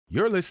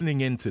You're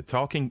listening into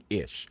Talking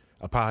Ish,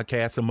 a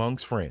podcast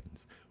amongst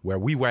friends, where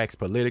we wax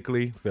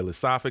politically,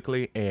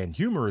 philosophically, and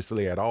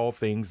humorously at all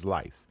things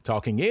life.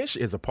 Talking Ish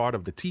is a part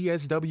of the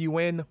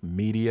TSWN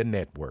Media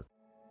Network.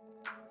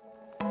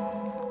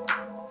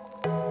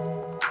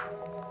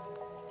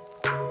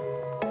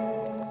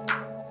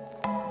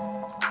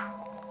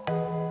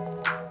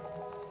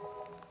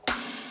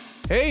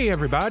 Hey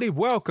everybody,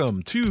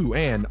 welcome to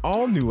an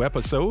all-new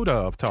episode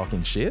of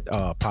Talking Shit,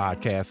 a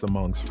podcast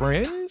amongst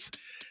friends.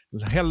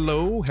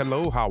 Hello,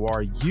 how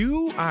are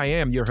you? I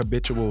am your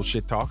habitual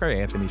shit talker,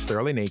 Anthony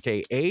Sterling,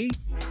 aka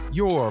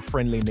your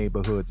friendly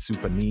neighborhood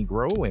super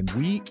Negro, and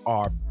we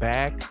are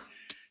back.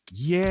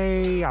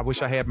 Yay! I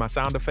wish I had my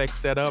sound effects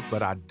set up,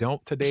 but I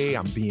don't today.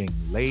 I'm being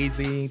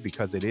lazy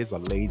because it is a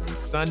lazy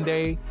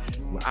Sunday.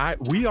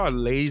 We are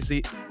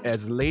lazy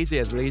as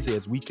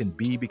we can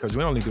be because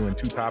we're only doing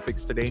 2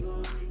 topics today.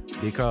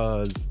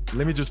 Because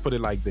let me just put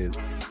it like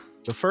this.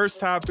 The first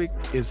topic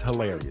is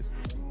hilarious.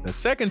 The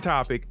second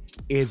topic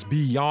is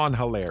beyond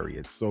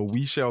hilarious. So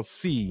we shall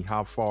see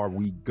how far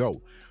we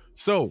go.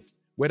 So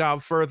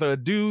without further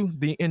ado,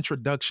 the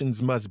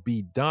introductions must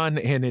be done,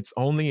 and it's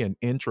only an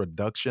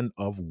introduction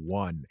of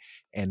one.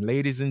 And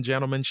ladies and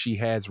gentlemen, she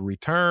has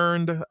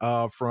returned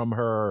from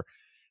her,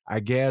 I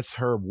guess,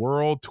 her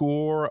world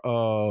tour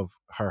of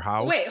her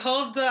house. Wait,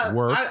 hold up.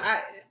 Work,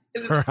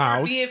 her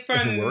house. Be it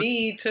from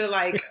me to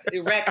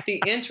wreck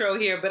the intro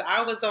here, but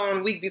I was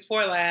on week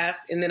before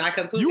last, and then I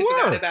completely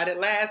forgot about it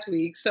last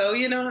week. So,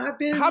 I've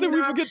been. How did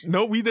we forget?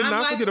 No, we did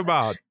not forget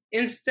about.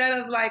 Instead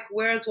of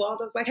where's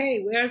Waldo? I was like,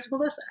 hey, where's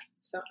Melissa?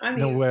 So I mean,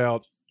 no,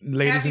 well,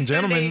 ladies and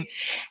gentlemen,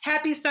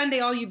 happy Sunday,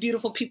 all you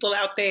beautiful people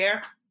out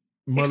there.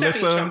 Melissa, except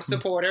for you Trump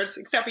supporters,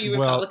 except for you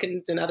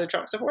Republicans and other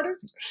Trump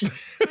supporters.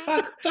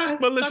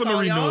 Melissa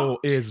Marie Newell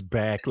is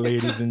back,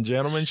 ladies and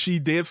gentlemen. She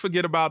did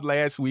forget about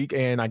last week,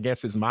 and I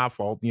guess it's my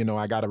fault.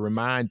 I got to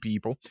remind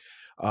people.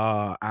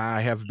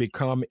 I have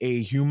become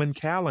a human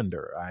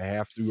calendar. I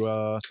have to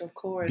of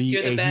course, be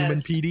you're the a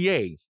best. human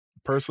PDA,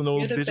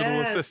 personal digital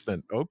best.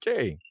 assistant.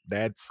 Okay,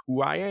 that's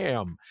who I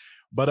am.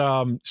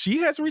 But she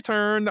has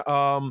returned.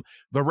 The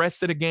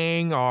rest of the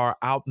gang are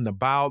out and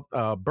about.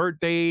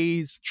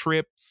 Birthdays,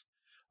 trips,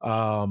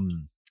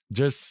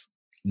 just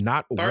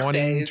not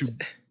wanting to.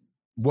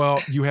 Well,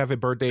 you have a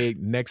birthday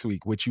next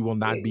week, which you will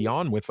not be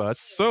on with us.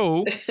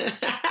 So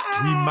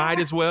we might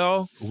as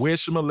well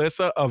wish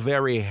Melissa a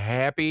very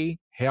happy,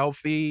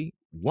 healthy,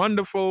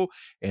 wonderful,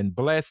 and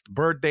blessed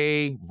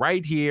birthday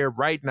right here,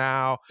 right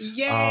now.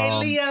 Yay,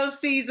 Leo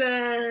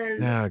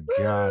season. Oh,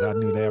 God, I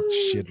knew that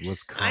shit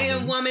was coming. I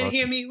am woman,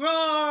 hear me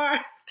roar.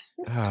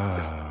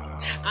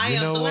 I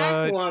am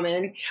black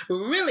woman,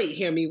 really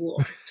hear me roar.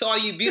 To all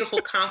you beautiful,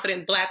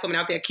 confident black women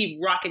out there, keep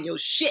rocking your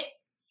shit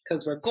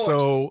because we're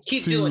gorgeous. So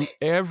keep doing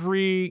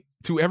it.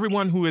 To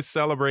everyone who is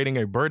celebrating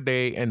a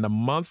birthday in the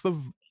month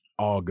of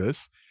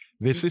August,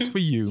 this is for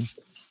you.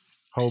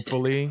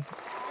 Hopefully.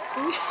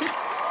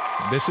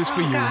 This is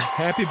for you. God.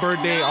 Happy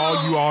birthday,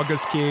 all you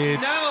August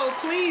kids. No,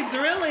 please,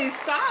 really,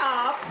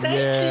 stop. Thank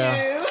you.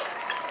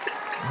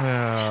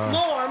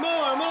 More.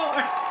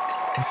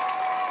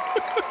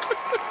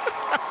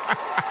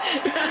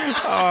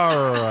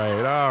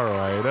 All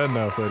right.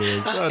 Enough of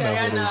this.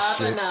 Enough.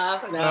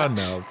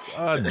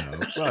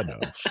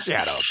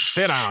 Shut up.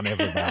 Sit down,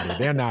 everybody.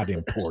 They're not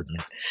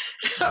important.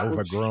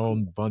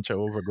 Bunch of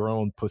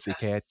overgrown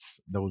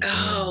pussycats. Those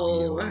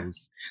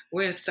Bios.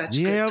 We're such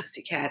good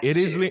pussycats. It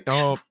is.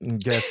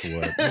 Guess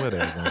what?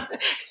 Whatever.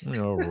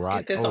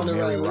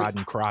 Mary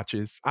Rotten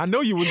Crotches. I know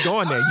you was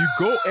going there. You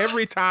go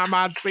every time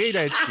I say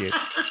that shit.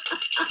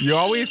 You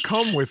always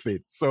come with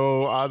it.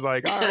 So I was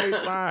like, all right,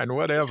 fine,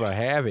 whatever.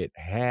 Have it.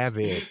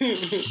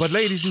 But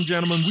ladies and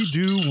gentlemen, we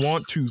do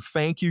want to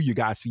thank you. You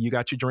got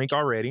your drink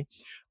already.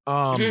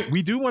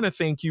 We do want to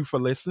thank you for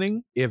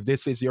listening. If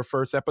this is your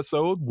first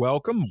episode,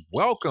 welcome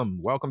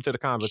to the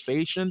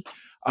conversation.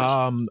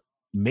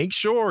 Make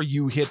sure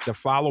you hit the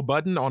follow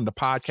button on the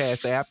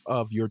podcast app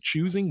of your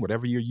choosing,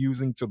 whatever you're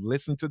using to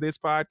listen to this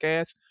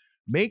podcast.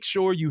 Make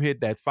sure you hit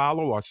that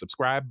follow or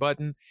subscribe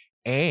button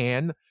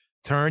and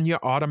turn your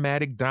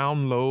automatic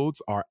downloads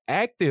or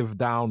active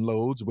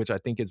downloads, which I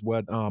think is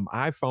what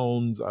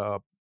iPhone's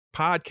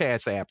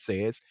podcast app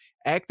says,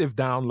 active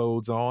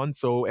downloads on.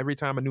 So every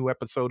time a new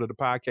episode of the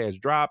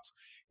podcast drops,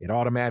 it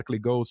automatically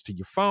goes to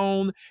your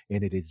phone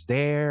and it is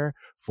there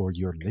for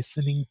your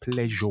listening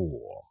pleasure.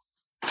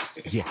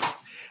 Yes.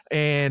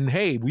 And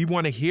hey, we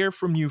want to hear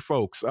from you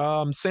folks.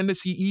 Send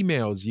us your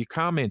emails, your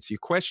comments, your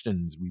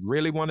questions. We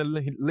really want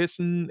to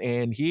listen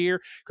and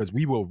hear because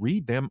we will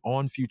read them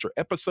on future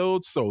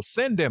episodes. So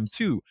send them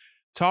to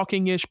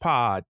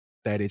talkingishpod.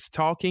 That is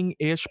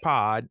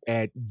talkingishpod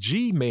at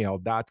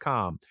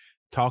gmail.com.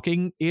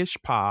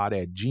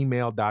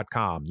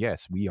 Talkingishpod@gmail.com.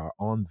 Yes, we are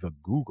on the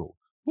Google.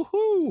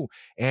 Woohoo!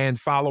 And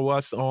follow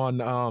us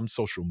on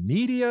social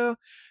media,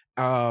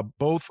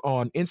 both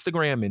on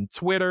Instagram and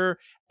Twitter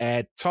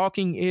at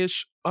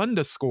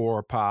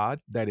talkingish_pod.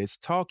 That is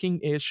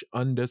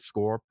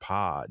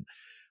talkingish_pod.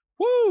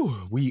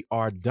 Woo! We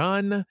are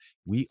done.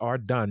 We are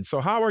done.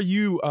 So how are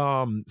you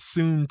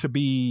soon to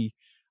be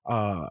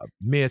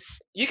Miss,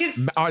 you can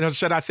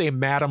should I say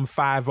Madam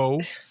 50?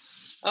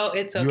 Oh,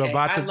 it's okay. You're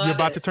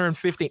about to turn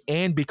 50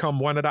 and become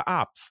one of the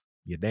ops.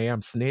 You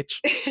damn snitch.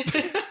 Wait,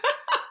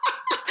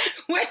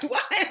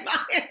 why am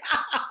I an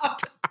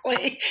op?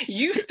 Wait,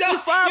 you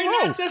don't.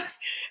 You're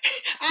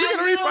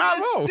gonna be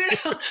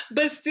 50.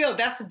 But still,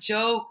 that's a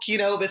joke,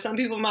 But some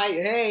people might,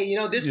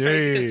 this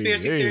crazy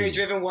conspiracy theory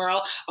driven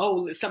world.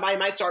 Oh, somebody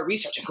might start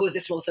researching. Who is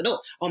this supposed to know?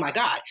 Oh my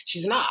God,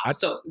 she's an op.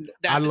 So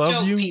that's a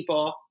joke,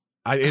 people.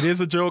 It is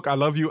a joke. I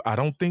love you. I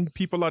don't think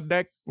people are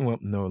that. Well,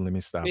 no, let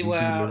me stop.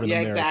 Well, yeah,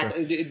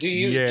 exactly. Do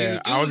you?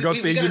 I was gonna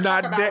say you're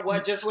not that.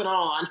 What just went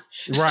on?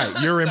 Right,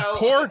 you're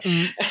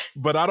important,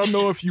 but I don't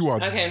know if you are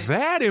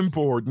that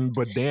important.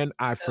 But then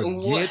I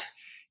forget,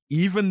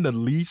 even the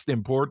least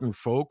important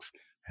folks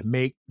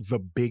make the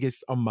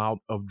biggest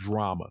amount of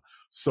drama.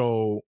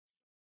 So,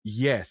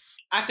 yes,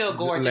 I feel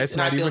gorgeous. Let's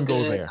not even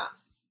go there.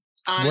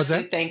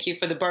 Honestly, thank you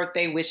for the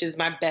birthday wishes,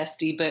 my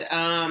bestie. But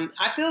I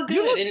feel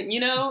good,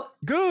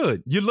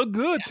 good. You look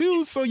good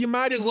too, so you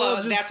might as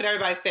well. That's what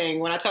everybody's saying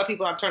when I tell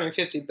people I'm turning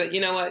 50. But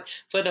you know what?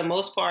 For the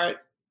most part,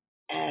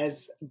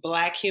 as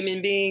Black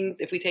human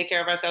beings, if we take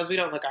care of ourselves, we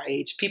don't look our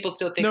age. People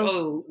still think,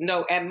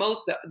 no. At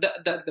most,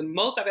 the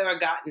most I've ever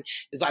gotten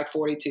is like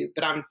 42,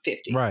 but I'm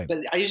 50. Right.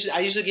 But I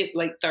usually get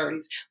late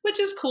 30s, which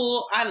is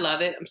cool. I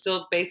love it. I'm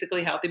still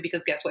basically healthy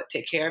because guess what?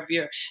 Take care of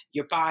your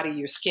body,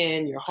 your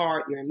skin, your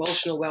heart, your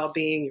emotional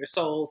well-being, your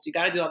soul. So you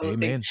got to do all those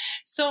things.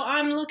 So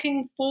I'm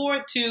looking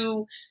forward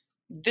to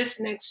this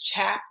next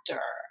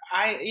chapter.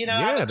 I've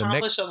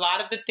accomplished a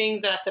lot of the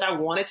things that I said I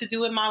wanted to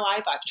do in my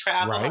life. I've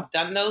traveled, I've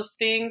done those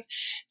things.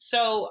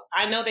 So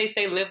I know they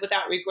say live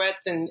without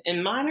regrets, and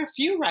mine are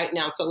few right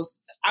now. So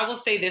I will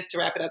say this to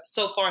wrap it up.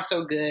 So far,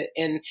 so good.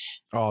 And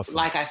awesome.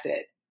 Like I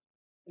said,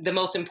 the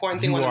most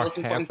important thing, one of the most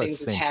important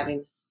things is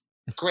having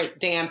great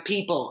damn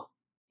people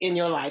in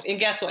your life. And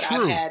guess what?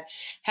 True. I've had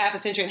half a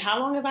century. And how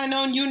long have I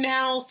known you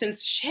now?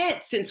 Since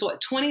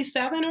what,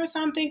 27 or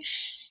something?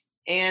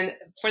 And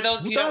for those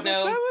of you who don't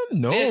know,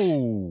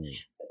 no.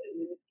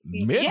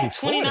 Yeah,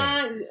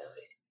 29.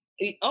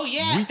 Oh,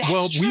 yeah.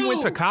 We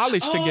went to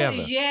college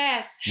together.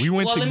 Yes. We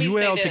went to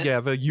UL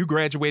together. You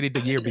graduated the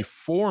year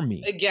before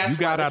me. You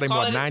got out in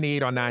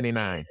 98 or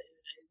 99?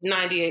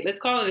 98. Let's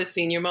call it a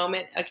senior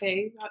moment.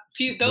 Okay.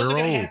 Those are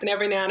going to happen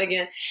every now and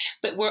again,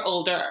 but we're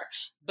older.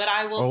 But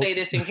I will say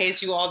this in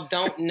case you all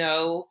don't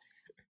know.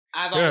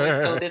 I've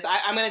always told this.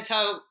 I'm going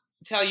to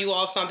tell you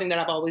all something that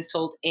I've always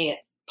told Aunt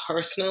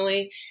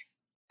personally.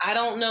 I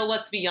don't know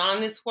what's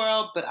beyond this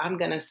world, but I'm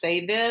going to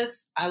say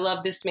this. I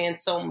love this man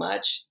so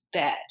much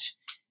that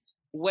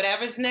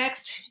whatever's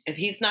next, if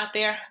he's not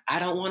there, I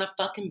don't want to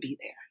fucking be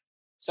there.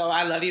 So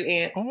I love you,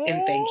 Aunt,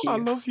 and thank you. I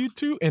love you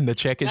too. And the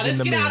check is in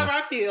the mail. Let's get out of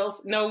our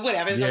fields. No,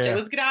 whatever.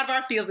 Let's get out of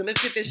our fields and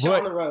let's get this show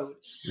on the road.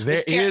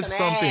 There is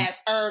something.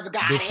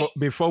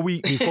 Before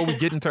we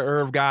get into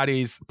Irv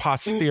Gotti's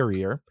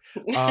posterior,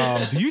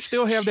 do you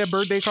still have that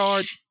birthday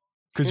card?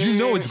 Because you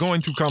know it's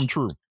going to come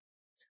true.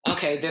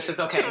 Okay, this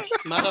is okay.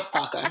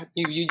 Motherfucker.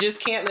 You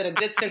just can't let a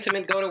good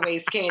sentiment go to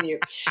waste, can you?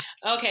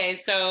 Okay,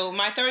 so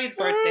my 30th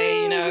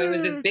birthday, it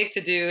was this big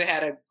to do.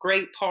 Had a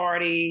great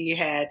party,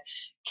 had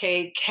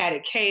cake, had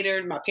it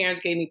catered. My parents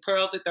gave me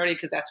pearls at 30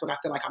 because that's when I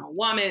feel like I'm a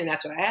woman and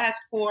that's what I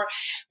asked for.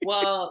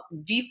 Well,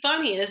 the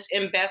funniest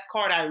and best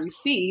card I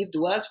received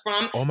was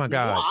from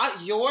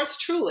yours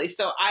truly.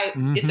 So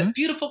it's a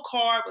beautiful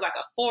card with like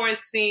a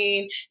forest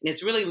scene and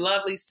it's really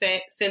lovely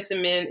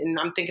sentiment. And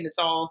I'm thinking it's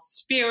all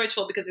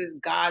spiritual because it's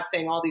God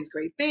saying all these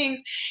great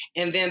things.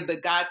 And then,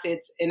 but God said,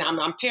 and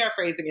I'm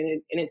paraphrasing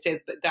it, and it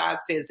says, but God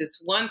says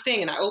this one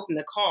thing, and I opened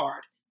the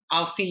card.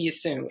 I'll see you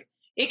soon.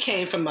 It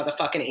came from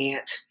motherfucking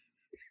Aunt.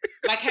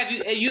 Like, have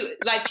you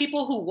like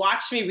people who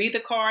watched me read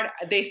the card,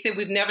 they said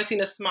we've never seen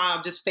a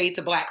smile just fade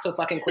to black so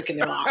fucking quick in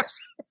their eyes.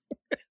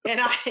 And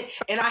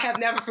I have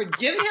never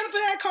forgiven him for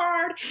that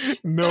card.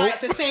 No. But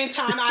at the same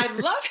time, I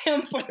love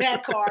him for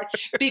that card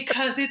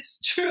because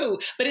it's true.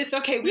 But it's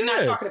okay. We're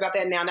not talking about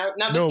that now.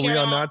 No, we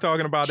are not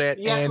talking about that.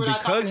 Yes, and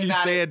because you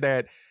said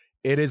that,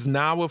 it is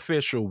now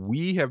official.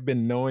 We have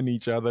been knowing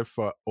each other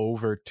for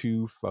over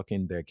 2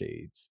 fucking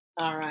decades.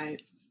 All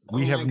right.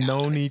 We have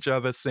known each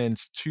other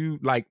since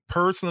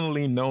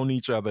personally known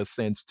each other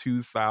since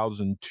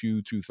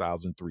 2002,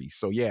 2003.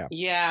 So yeah.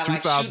 Yeah,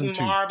 like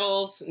shooting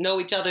marbles,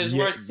 know each other's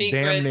worst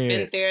secrets,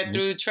 been there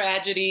through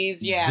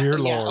tragedies. Yeah. Dear so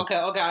Lord. Yeah.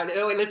 Okay. Oh God.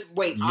 Let's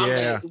wait.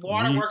 Yeah.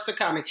 Waterworks are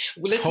coming.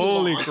 Let's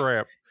holy move on.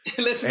 Crap.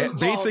 Let's move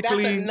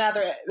basically, on.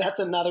 That's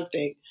another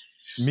thing.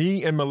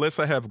 Me and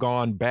Melissa have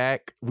gone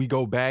back. We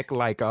go back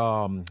like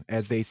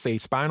as they say,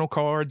 spinal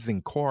cords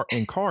and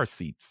car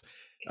seats.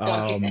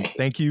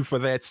 Thank you for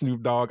that,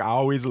 Snoop Dogg. I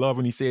always love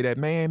when you say that,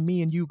 man.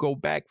 Me and you go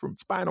back from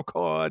spinal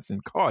cords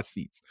and car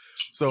seats.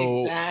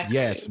 So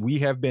yes, we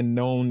have been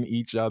knowing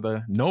each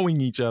other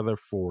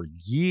for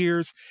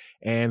years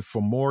and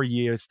for more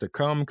years to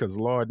come, because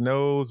Lord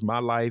knows my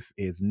life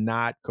is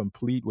not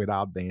complete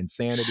without the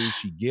insanity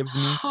she gives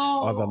me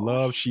or the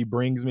love she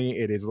brings me.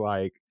 It is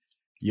like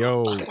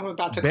Yo, I'm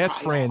about to best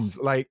cry, friends.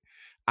 Like,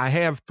 I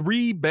have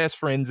 3 best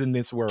friends in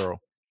this world.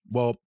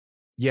 Well,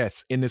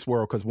 yes, in this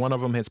world, because one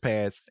of them has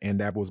passed, and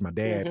that was my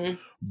dad. Mm-hmm.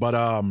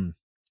 But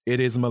it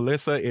is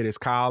Melissa, it is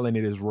Kyle, and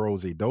it is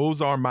Rosie.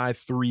 Those are my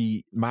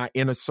 3. My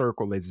inner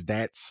circle is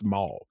that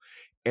small.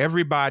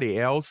 Everybody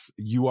else,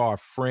 you are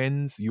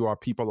friends, you are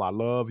people I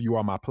love, you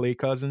are my play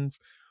cousins.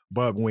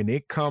 But when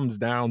it comes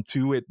down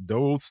to it,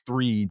 those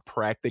 3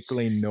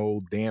 practically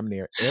know damn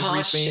near Oh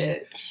everything.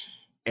 shit.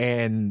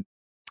 And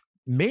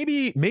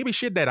maybe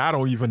shit that I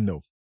don't even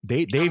know.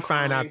 They I'm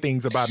find out crying.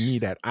 things about me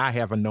that I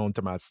haven't known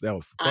to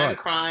myself. I'm But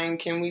crying.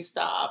 Can we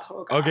stop?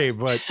 Oh God. okay,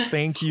 but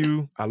thank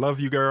you. I love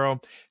you,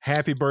 girl.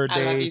 Happy I love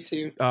birthday. you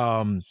too.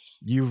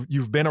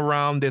 You've been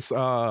around this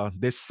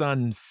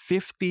sun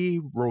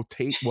 50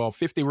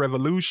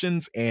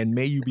 revolutions, and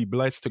may you be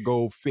blessed to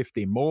go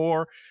 50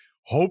 more.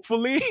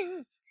 Hopefully,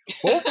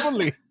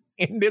 hopefully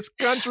in this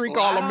country Well,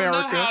 called I don't know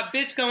America. how a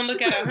bitch gonna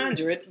look at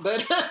 100,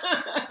 but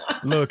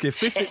Look, if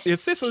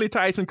Cicely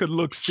Tyson could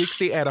look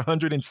 60 at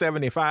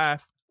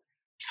 175,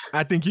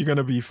 I think you're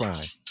gonna be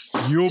fine.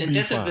 You'll and be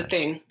this fine. is the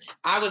thing.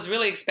 I was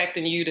really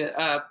expecting you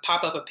to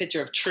pop up a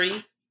picture of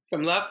Tree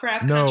from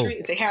Lovecraft No, Country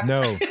and say happy.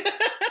 no,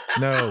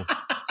 no.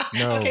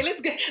 Okay,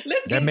 let's get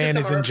that man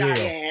into is some in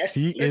jail. ass.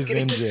 He is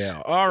in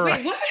jail. All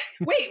right.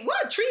 Wait,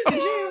 what? Tree's in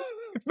jail?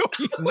 No,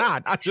 he's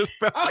not. I just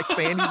felt like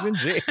saying he's in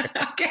jail.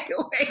 Okay,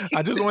 wait.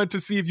 I just wanted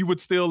to see if you would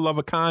still love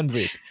a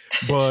convict.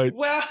 But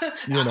well,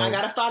 you know, I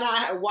gotta find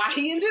out why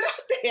he ended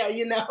up there.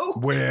 You know,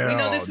 well, we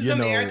know this is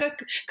America.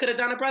 Could have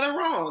done a brother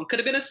wrong. Could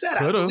have been a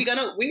setup.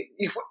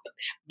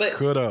 But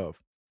could have.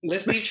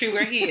 Let's leave Tree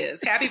where he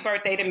is. Happy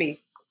birthday to me.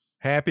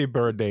 Happy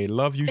birthday.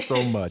 Love you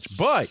so much.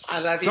 But I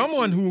love you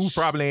someone too. who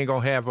probably ain't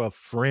gonna have a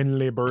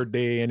friendly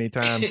birthday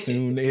anytime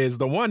soon is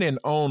the one and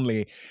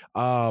only.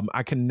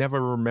 I can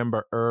never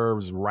remember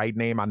Irv's right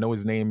name. I know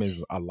his name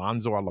is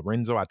Alonzo or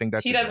Lorenzo. I think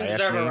that's he his doesn't last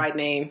deserve name. a right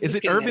name. Is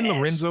it Irvin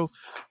Lorenzo?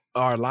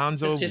 Or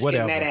Alonzo, Let's just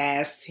whatever. Get that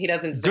ass. He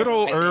doesn't deserve good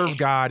old a right Irv name.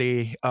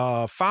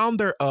 Gotti,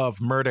 founder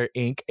of Murder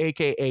Inc.,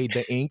 aka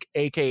the Inc.,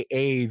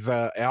 aka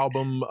the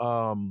album,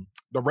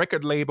 the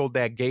record label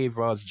that gave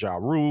us Ja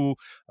Rule,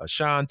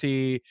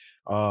 Ashanti,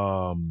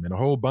 and a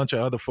whole bunch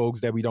of other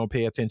folks that we don't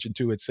pay attention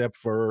to except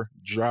for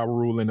Ja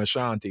Rule and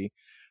Ashanti.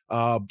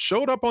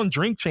 Showed up on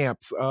Drink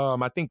Champs,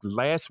 I think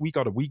last week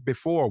or the week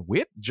before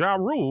with Ja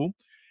Rule,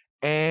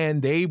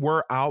 and they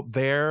were out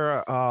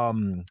there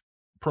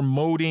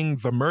promoting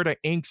the Murder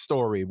Inc.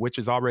 story, which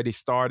is already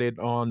started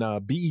on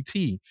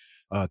BET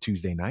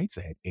Tuesday nights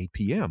at 8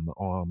 p.m.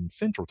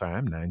 Central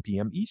Time, 9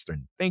 p.m.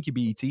 Eastern. Thank you,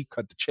 BET.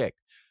 Cut the check.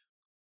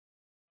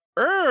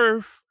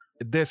 Irv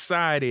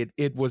decided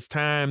it was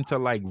time to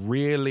like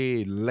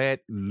really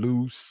let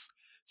loose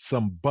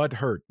some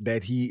butthurt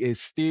that he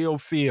is still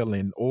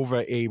feeling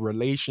over a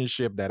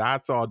relationship that I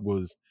thought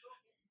was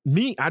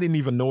me. I didn't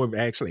even know it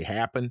actually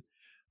happened.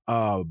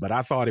 But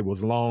I thought it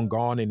was long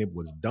gone and it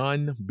was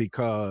done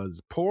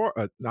because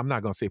I'm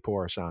not going to say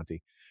poor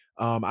Ashanti.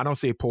 I don't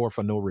say poor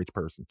for no rich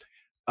person.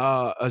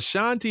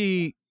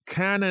 Ashanti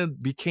kind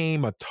of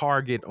became a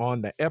target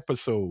on the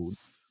episode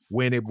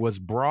when it was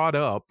brought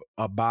up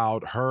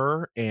about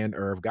her and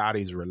Irv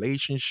Gotti's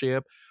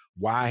relationship.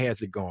 Why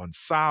has it gone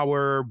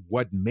sour?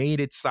 What made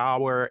it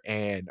sour?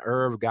 And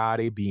Irv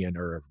Gotti, being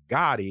Irv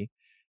Gotti,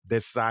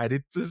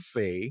 decided to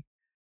say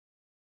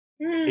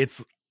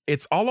it's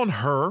all on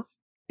her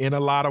in a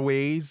lot of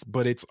ways,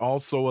 but it's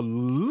also a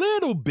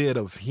little bit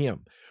of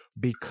him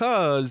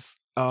because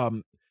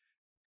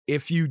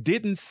if you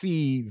didn't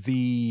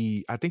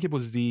see I think it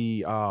was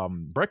the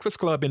Breakfast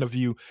Club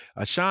interview,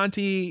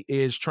 Ashanti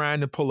is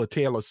trying to pull a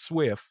Taylor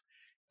Swift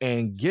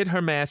and get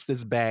her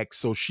masters back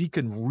so she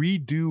can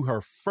redo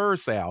her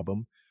first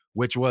album,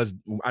 which was,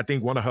 I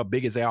think, one of her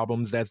biggest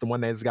albums. That's the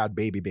one that's got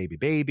Baby, Baby,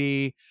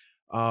 Baby.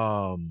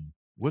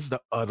 What's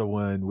the other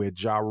one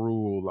with Ja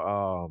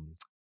Rule?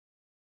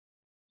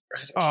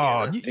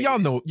 Y'all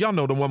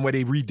know the one where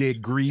they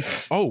redid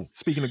Grease. Oh,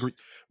 speaking of Grease,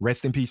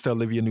 rest in peace to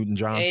Olivia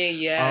Newton-John. Hey,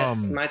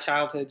 yes, my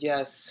childhood,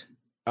 yes.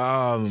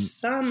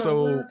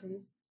 So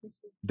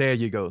there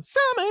you go.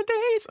 Summer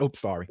days. Oh,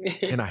 sorry.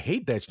 And I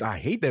hate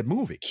that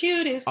movie.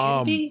 Cute as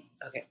can be.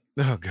 Okay.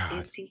 Oh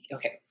God.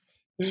 Okay.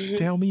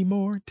 Tell me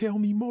more.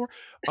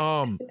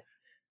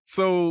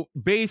 So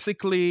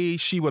basically,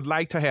 she would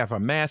like to have her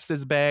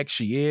masters back.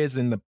 She is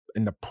in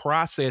the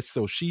process,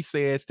 so she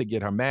says, to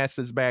get her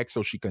masters back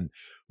so she can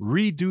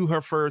redo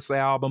her first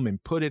album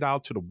and put it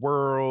out to the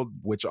world,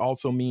 which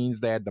also means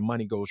that the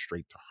money goes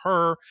straight to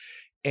her.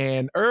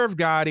 And Irv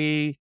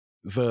Gotti,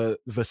 the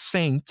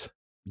saint,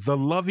 the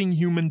loving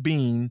human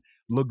being,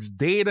 looks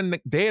dead in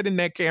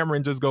that camera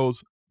and just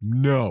goes,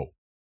 "No,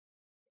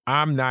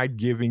 I'm not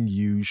giving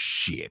you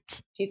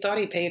shit." He thought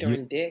he paid her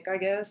in dick, I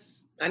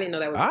guess. I didn't know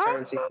that was a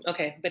currency.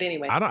 Okay, but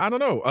anyway. I don't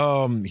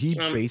know. He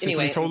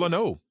basically told her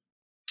no.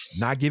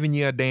 Not giving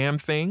you a damn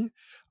thing.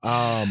 He's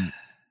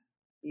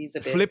a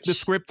bitch. Flipped the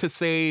script to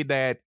say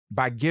that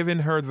by giving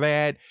her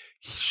that,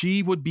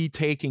 she would be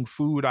taking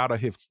food out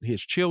of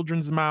his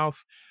children's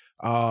mouth,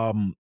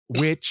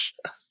 which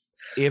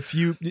if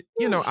you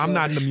know, I'm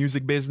not in the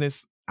music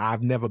business.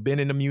 I've never been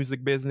in the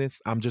music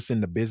business. I'm just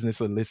in the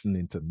business of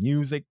listening to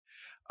music.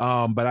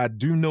 But I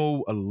do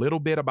know a little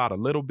bit about a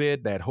little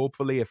bit that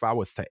hopefully if I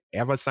was to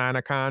ever sign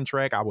a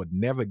contract, I would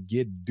never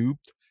get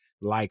duped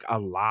like a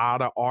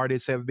lot of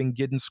artists have been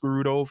getting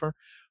screwed over.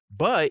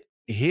 But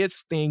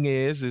his thing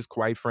is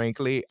quite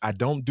frankly, I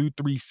don't do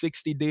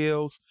 360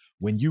 deals.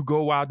 When you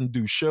go out and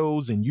do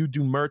shows and you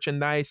do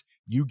merchandise,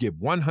 you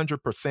get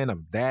 100%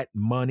 of that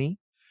money.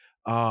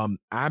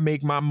 I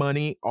make my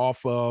money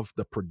off of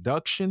the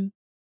production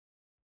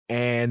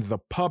and the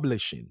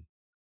publishing,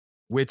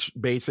 which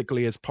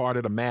basically is part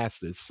of the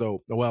masters.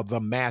 So, well,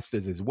 the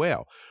masters as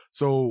well.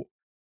 So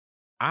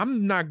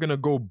I'm not going to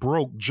go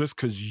broke just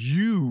because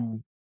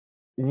you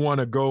want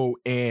to go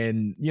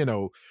and,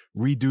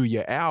 redo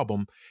your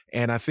album.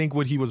 And I think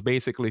what he was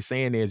basically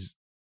saying is,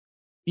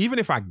 even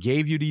if I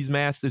gave you these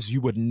masters, you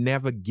would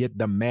never get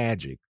the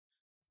magic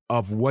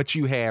of what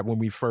you had when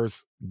we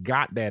first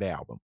got that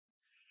album.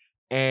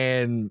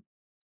 And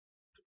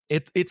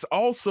it's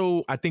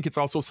also, I think it's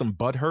also some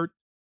butthurt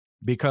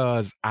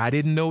because I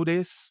didn't know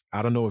this.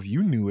 I don't know if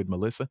you knew it,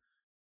 Melissa.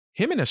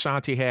 Him and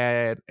Ashanti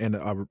had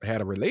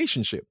a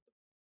relationship,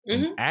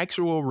 an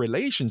actual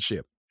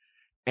relationship.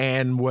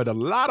 And what a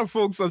lot of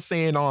folks are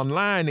saying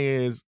online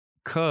is,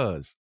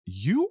 cuz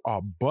you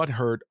are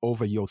butthurt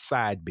over your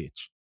side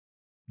bitch,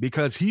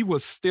 because he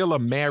was still a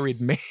married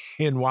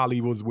man while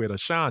he was with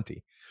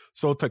Ashanti.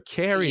 So to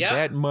carry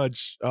that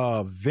much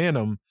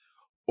venom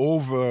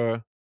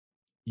over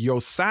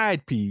your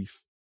side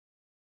piece,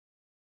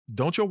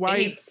 don't your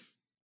wife?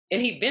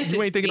 And he vented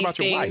you ain't thinking these about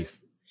your things, wife.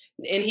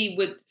 and he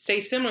would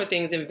say similar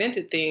things,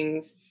 invented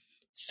things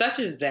such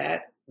as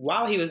that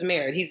while he was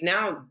married. He's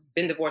now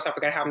been divorced, I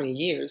forgot how many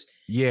years.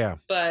 Yeah.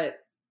 But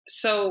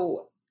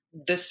so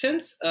the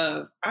sense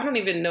of, I don't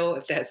even know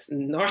if that's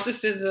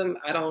narcissism.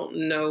 I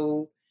don't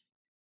know.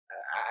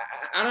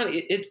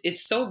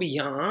 It's so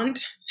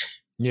beyond.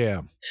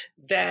 Yeah.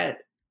 That,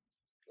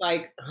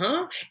 like,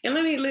 huh? And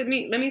let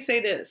me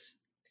say this.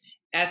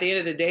 At the end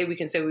of the day, we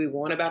can say what we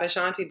want about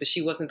Ashanti, but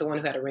she wasn't the one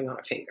who had a ring on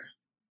her finger.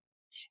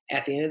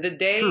 At the end of the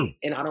day, True.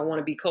 And I don't want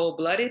to be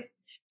cold-blooded,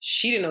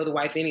 she didn't know the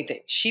wife anything.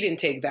 She didn't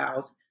take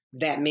vows.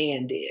 That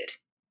man did.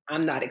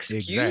 I'm not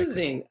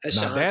excusing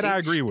Ashanti. Now that I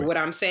agree with. What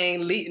I'm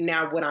saying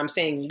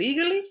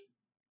legally,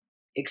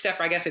 except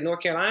for I guess in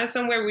North Carolina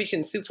somewhere where you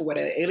can sue for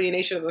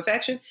alienation of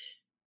affection,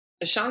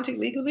 Ashanti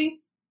legally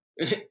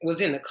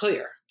was in the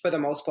clear for the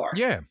most part.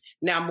 Yeah.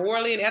 Now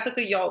morally and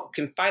ethically, y'all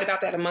can fight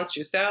about that amongst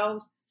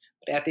yourselves.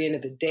 But at the end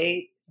of the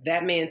day,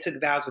 that man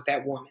took vows with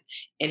that woman,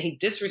 and he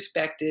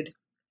disrespected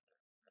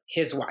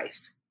his wife.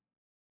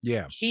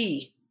 Yeah.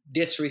 He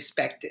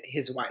disrespected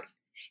his wife.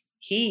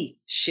 He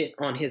shit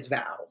on his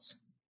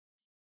vows.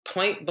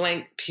 Point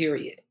blank,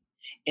 period.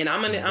 And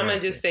I'm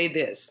gonna just say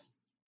this.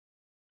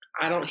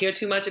 I don't hear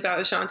too much about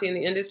Ashanti in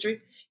the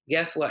industry.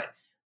 Guess what?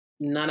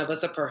 None of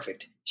us are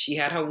perfect. She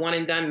had her one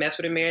and done, mess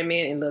with a married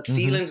man, and look,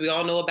 feelings, we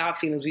all know about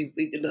feelings. We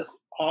look,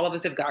 all of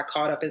us have got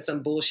caught up in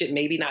some bullshit.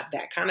 Maybe not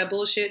that kind of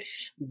bullshit,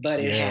 but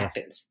it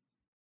happens.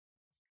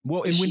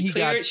 Well, and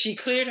when she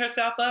cleared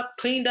herself up,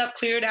 cleaned up,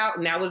 cleared out,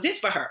 and that was it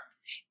for her.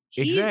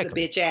 He's the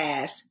bitch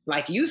ass,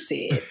 like you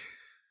said,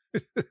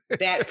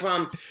 that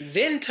from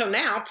then till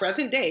now,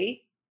 present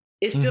day,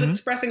 is still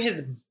expressing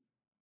his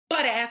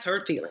butt ass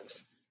hurt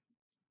feelings.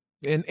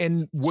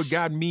 And what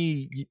got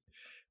me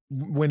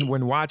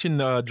when watching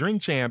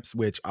Drink Champs,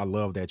 which I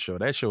love that show.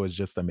 That show is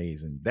just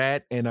amazing.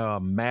 That and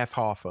Math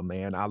Hoffa,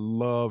 man. I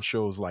love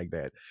shows like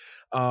that.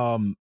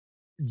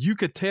 You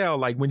could tell,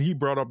 like, when he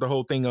brought up the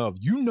whole thing of,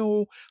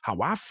 how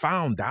I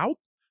found out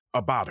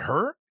about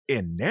her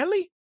and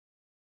Nelly?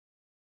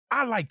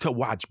 I like to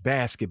watch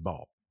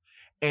basketball.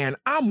 And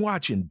I'm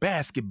watching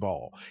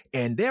basketball,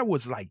 and there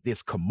was like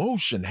this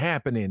commotion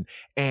happening,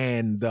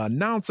 and the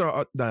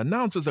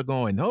announcers are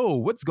going, "Oh,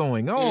 what's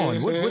going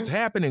on? What's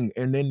happening?"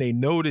 And then they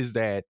notice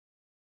that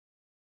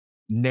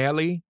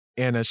Nelly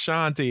and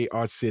Ashanti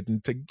are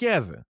sitting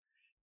together,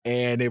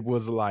 and it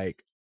was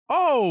like,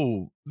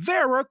 "Oh,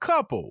 they're a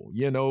couple."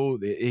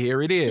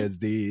 Here it is.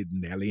 The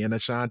Nelly and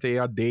Ashanti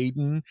are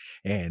dating,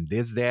 and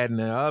this, that, and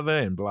the other,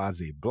 and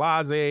blase,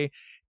 blase.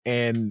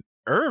 And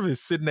Irv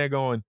is sitting there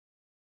going,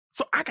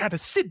 so I got to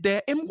sit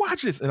there and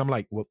watch this. And I'm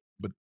like, well,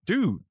 but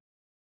dude,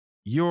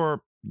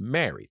 you're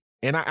married.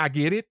 And I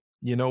get it.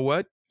 You know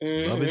what?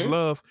 Love is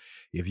love.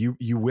 If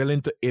you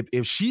willing to,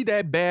 if she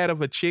that bad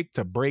of a chick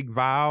to break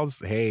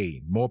vows,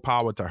 hey, more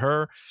power to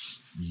her.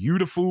 You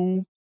the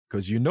fool.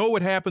 Because you know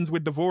what happens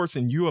with divorce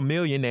and you a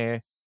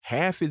millionaire,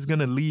 half is going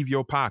to leave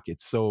your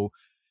pocket. So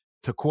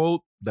to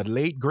quote the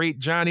late, great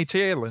Johnny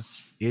Taylor,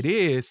 it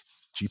is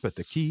cheaper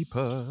to keep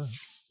her.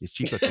 It's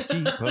cheaper to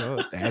keep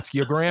her. Ask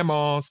your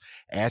grandmas,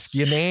 ask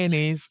your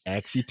nannies,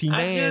 ask your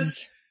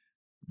T-mans.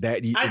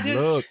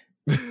 Look.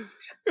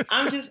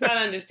 I'm just not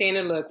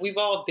understanding. Look, we've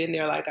all been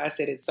there, like I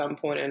said, at some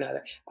point or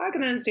another. I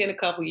can understand a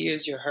couple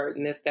years you're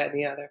hurting this, that, and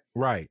the other.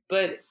 Right.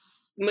 But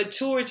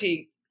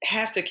maturity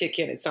has to kick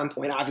in at some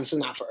point. Obviously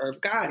not for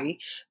Irv Gotti,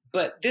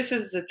 but this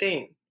is the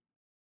thing.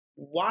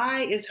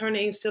 Why is her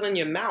name still in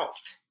your mouth?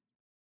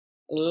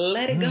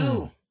 Let it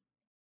go.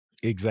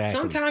 Exactly.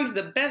 Sometimes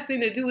the best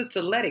thing to do is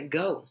to let it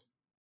go.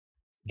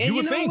 And You you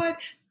would know think. what?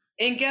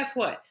 And guess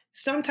what?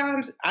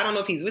 Sometimes, I don't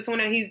know if he's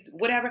whistling or he's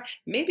whatever.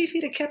 Maybe if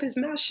he'd have kept his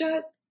mouth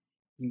shut,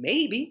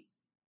 maybe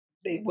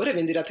they would have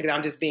ended up together.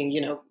 I'm just being,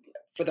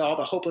 for all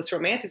the hopeless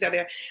romantics out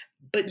there.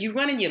 But you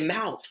run in your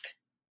mouth.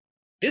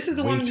 This is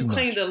the Way woman too you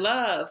claim much. to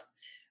love,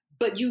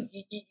 but you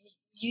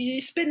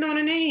spitting on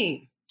her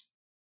name.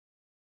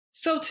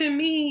 So to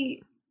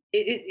me,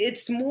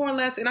 it's more or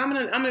less, and I'm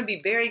gonna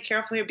be very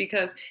careful here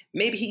because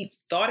maybe he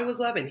thought it was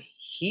love and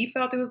he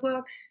felt it was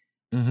love,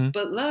 Mm-hmm.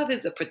 but love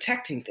is a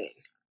protecting thing.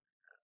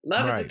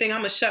 Love is the Right. thing. I'm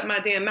gonna shut my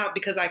damn mouth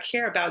because I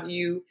care about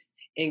you.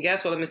 And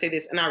guess what? I'm gonna say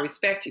this, and I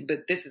respect you.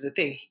 But this is the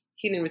thing: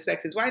 he didn't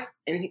respect his wife,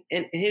 and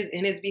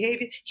his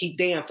behavior. He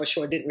damn for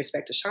sure didn't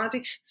respect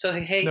Ashanti. So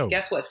hey, No.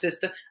 guess what,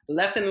 sister?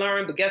 Lesson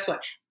learned. But guess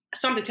what?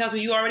 Something tells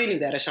me you already knew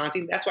that,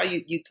 Ashanti. That's why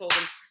you told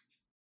him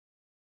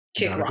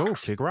kick Gotta go.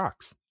 rocks. Kick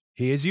rocks.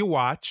 Here's your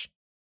watch.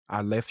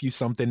 I left you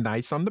something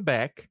nice on the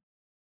back.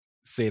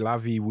 C'est la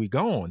vie, we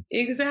gone.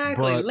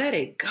 Exactly. But let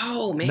it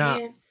go, now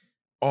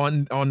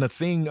man. on the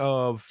thing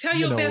of Tell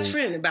your best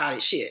friend about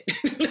it. Shit.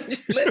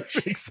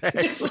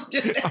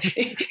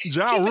 exactly.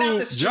 Ja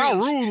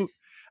Rule.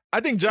 I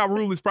think Ja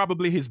Rule is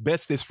probably his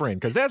bestest friend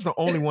because that's the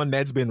only one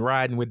that's been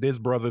riding with this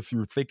brother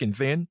through thick and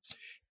thin.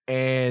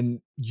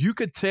 And you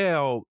could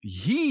tell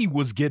he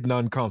was getting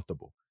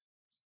uncomfortable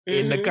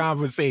in the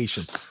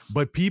conversation.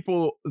 But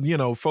people,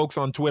 folks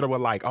on Twitter were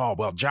like, oh,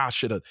 well, Josh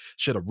should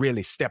have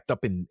really stepped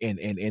up and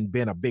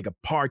been a bigger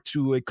part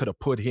to it. Could have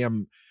put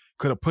him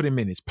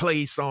in his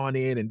place on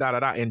it and da da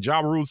da. And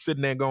Ja Rule's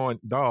sitting there going,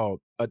 dog,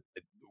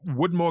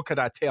 what more could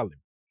I tell him?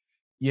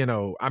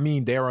 I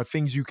mean, there are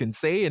things you can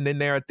say, and then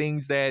there are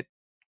things that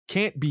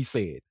can't be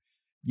said.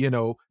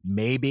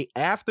 Maybe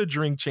after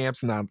Drink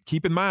Champs. Now,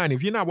 keep in mind,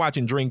 if you're not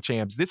watching Drink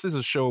Champs, this is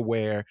a show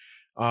where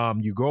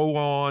you go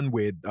on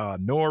with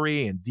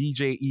Nori and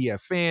DJ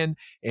EFN,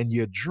 and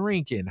you're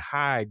drinking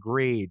high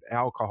grade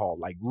alcohol,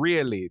 like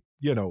really,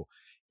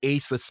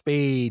 Ace of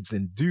Spades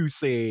and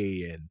Douce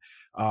and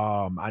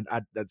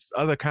that's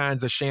other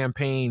kinds of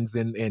champagnes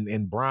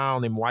and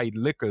brown and white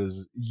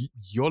liquors.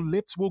 Your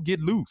lips will get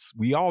loose.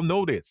 We all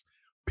know this.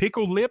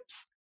 Pickle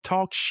lips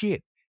talk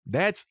shit.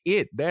 That's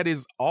it. That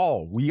is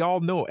all. We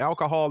all know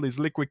alcohol is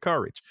liquid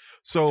courage.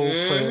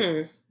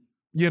 So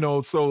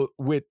so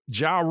with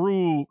Ja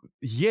Rule,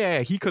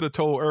 yeah, he could have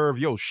told Irv,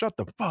 yo, shut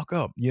the fuck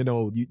up. He should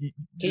have.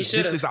 He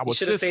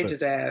should have saved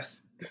his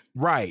ass.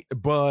 Right.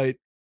 But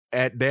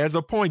there's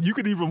a point you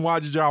could even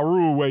watch Ja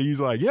Rule where he's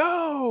like,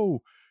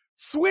 yo,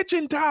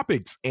 switching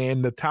topics.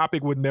 And the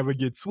topic would never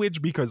get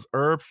switched because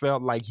Irv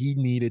felt like he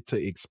needed to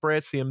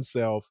express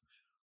himself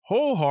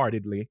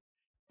wholeheartedly.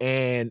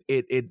 And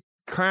it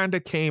kind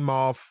of came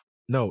off.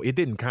 No, it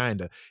didn't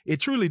kind of. It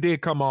truly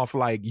did come off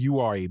like you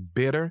are a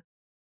bitter.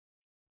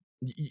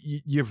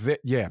 You're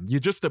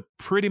just a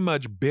pretty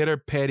much bitter,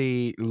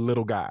 petty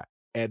little guy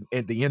at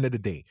the end of the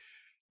day.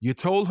 You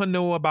told her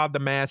no about the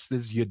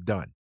Masters, you're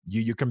done.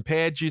 You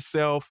compared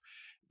yourself.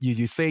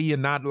 You say you're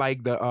not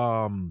like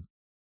the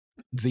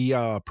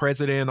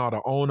president or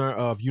the owner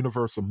of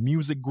Universal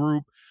Music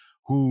Group,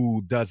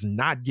 who does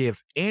not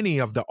give any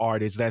of the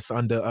artists that's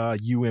under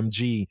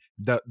UMG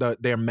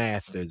their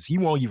masters. He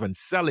won't even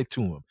sell it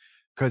to them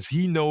because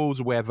he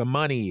knows where the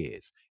money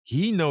is.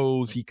 He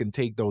knows he can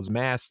take those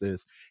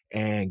masters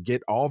and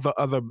get all the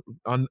other,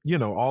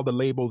 all the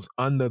labels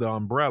under the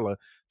umbrella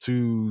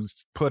to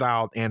put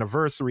out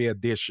anniversary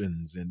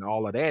editions and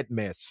all of that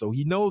mess. So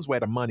he knows where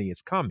the money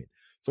is coming.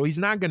 So he's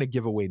not going to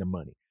give away the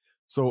money.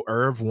 So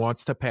Irv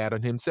wants to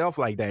pattern himself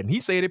like that. And he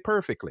said it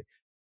perfectly.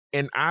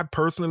 And I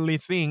personally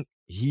think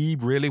he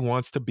really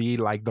wants to be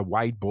like the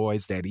white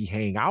boys that he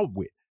hang out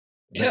with.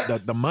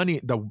 The money,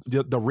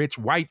 the rich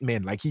white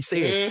men. Like he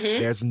said,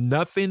 there's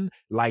nothing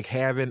like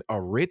having a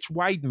rich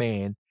white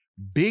man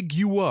big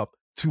you up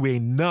to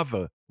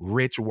another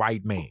rich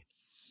white man,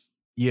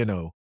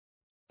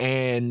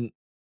 And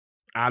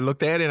I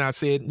looked at it and I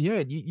said, yeah,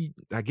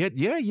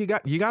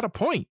 you got a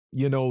point.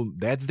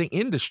 That's the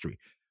industry.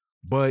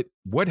 But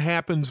what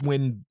happens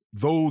when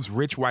those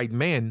rich white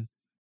men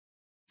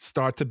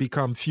start to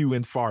become few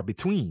and far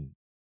between?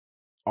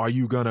 Are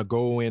you going to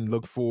go and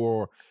look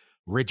for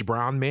rich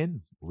brown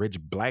men, rich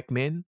black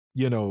men,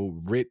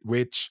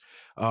 rich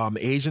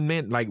Asian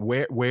men? Like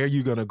where are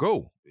you going to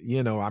go?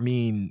 I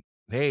mean,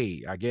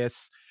 hey, I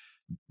guess,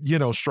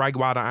 strike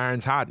while the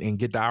iron's hot and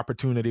get the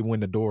opportunity when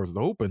the door's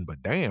open.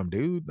 But damn,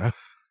 dude,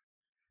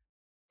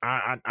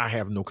 I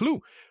have no clue.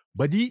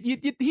 But he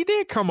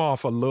did come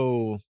off a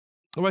little.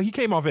 Well, he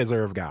came off as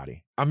Irv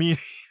Gotti. I mean,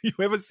 you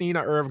ever seen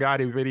an Irv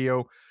Gotti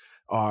video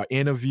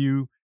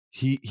interview?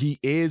 He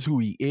is who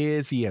he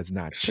is. He has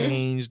not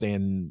changed.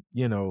 And,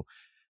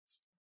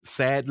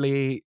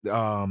 sadly,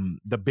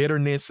 the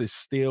bitterness is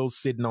still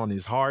sitting on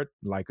his heart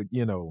like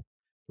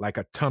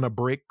a ton of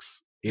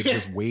bricks. It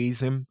just weighs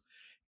him.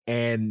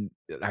 And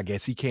I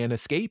guess he can't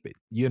escape it.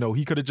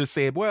 He could have just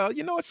said, well,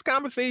 it's a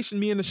conversation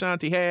me and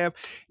Ashanti have.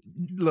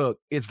 Look,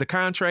 it's the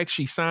contract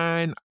she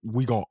signed.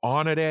 We're going to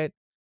honor that.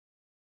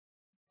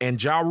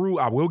 And Ja Rule,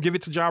 I will give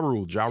it to Ja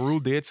Rule. Ja Rule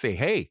did say,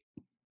 hey,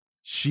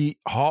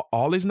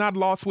 all is not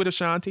lost with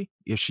Ashanti.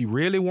 If she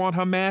really want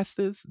her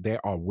masters, there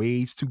are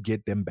ways to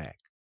get them back.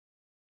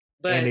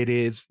 And it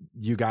is,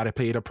 you got to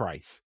pay the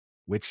price,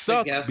 which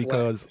sucks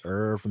because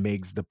Irv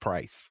makes the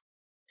price.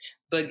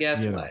 But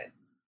guess what?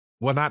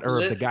 Well, not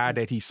Irv, the guy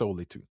that he sold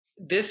it to.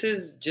 This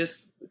is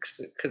just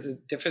because the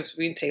difference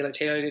between Taylor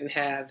didn't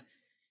have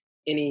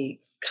any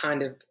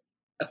kind of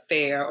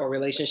affair or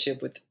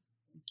relationship with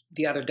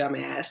the other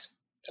dumbass,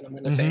 that I'm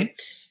going to say.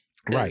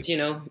 Because, you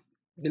know,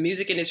 the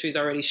music industry is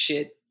already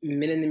shit.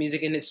 Men in the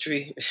music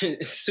industry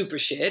is super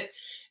shit,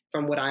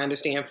 from what I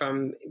understand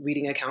from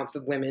reading accounts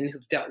of women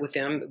who've dealt with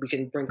them. We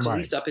can bring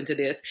Khalees up into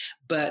this,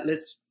 but let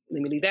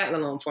me leave that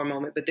alone for a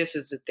moment. But this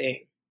is the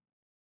thing.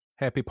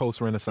 Happy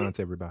post-Renaissance,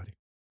 everybody.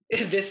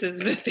 This is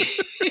the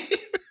thing.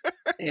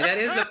 And that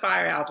is a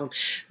fire album.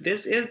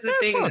 This is the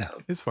thing,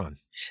 though. It's fun.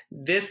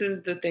 This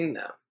is the thing,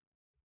 though.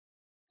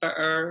 For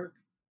Irv,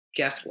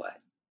 guess what?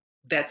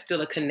 That's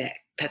still a connect.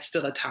 That's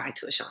still a tie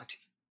to Ashanti.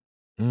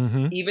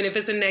 Mm-hmm. Even if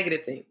it's a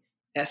negative thing,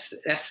 that's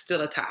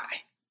still a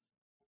tie.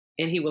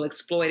 And he will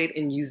exploit it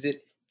and use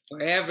it for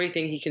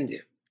everything he can do.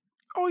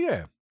 Oh,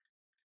 yeah.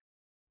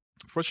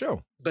 For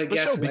sure. But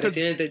guess what? Because at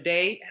the end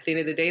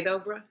of the day, though,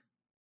 bro,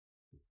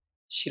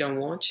 she don't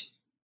want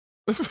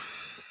you.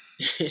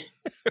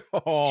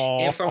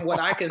 And from what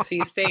I can see,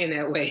 staying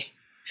that way.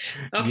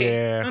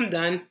 Okay, I'm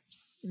done.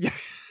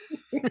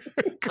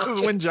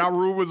 Because when Ja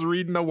Rule was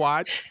reading the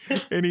watch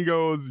and he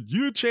goes,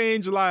 you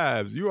change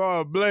lives, you are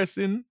a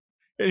blessing,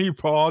 and he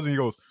paused and he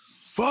goes,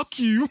 fuck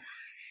you.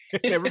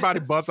 And everybody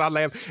busts out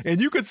laughing,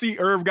 and you could see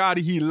Irv Gotti,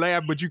 he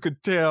laughed, but you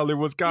could tell it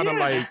was kind of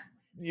like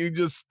you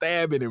just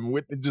stabbing him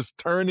with just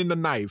turning the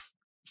knife.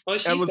 Oh,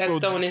 that's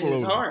stone in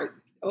his heart.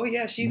 Oh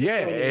yeah, she's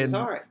stone in his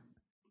heart.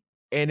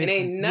 And it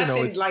ain't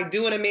nothing like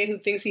doing a man who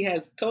thinks he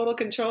has total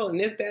control and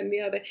this, that, and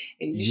the other.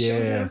 And you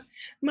show him,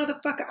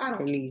 motherfucker, I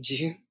don't need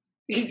you.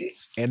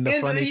 And the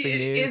funny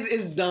thing is,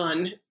 it's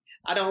done.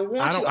 I don't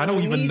want you. I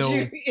don't even know.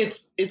 You.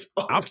 It's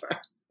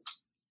over.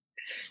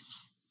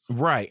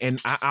 Right.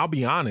 And I'll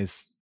be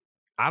honest,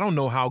 I don't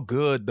know how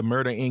good the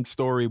Murder Inc.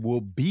 story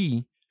will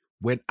be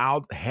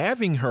without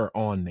having her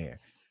on there.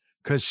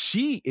 Because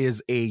she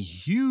is a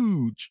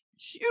huge,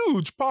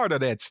 huge part of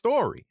that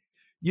story.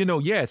 You know,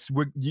 yes,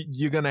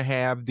 you're going to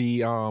have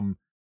the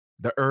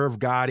Irv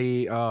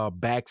Gotti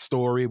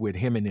backstory with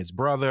him and his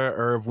brother.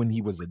 Irv, when he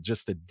was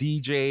just a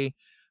DJ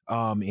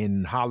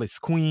in Hollis,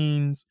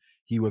 Queens,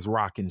 he was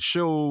rocking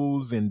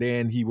shows, and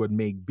then he would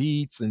make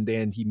beats, and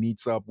then he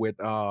meets up with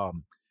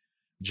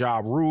Ja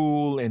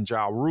Rule and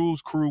Ja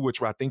Rule's crew,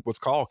 which I think was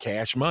called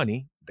Cash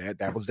Money.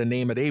 That was the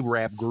name of their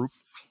rap group.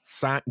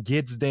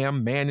 Gets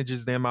them,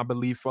 manages them, I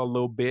believe, for a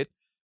little bit.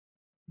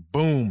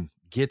 Boom.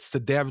 Gets to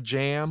Def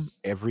Jam,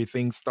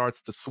 everything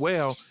starts to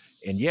swell.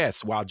 And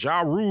yes, while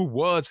Ja Rule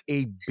was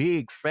a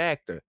big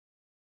factor,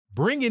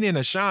 bringing in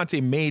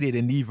Ashanti made it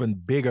an even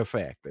bigger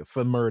factor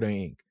for Murder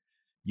Inc.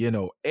 You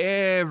know,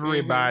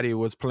 everybody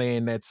was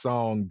playing that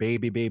song,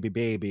 Baby, Baby,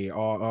 Baby,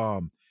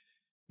 or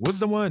what's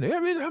the one?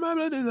 Every time I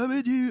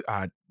love you.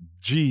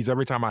 Geez,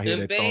 every time I hear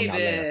that song, I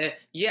laugh.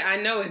 Yeah,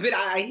 I know it, but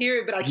I hear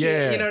it, but I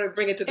can't, to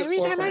bring it to the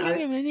forefront. Every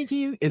time I love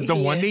you. It's the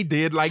one they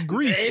did like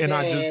Grease, and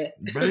I just,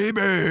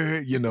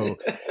 baby,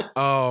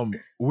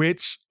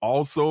 which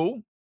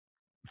also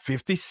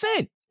 50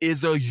 Cent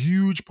is a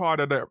huge part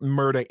of the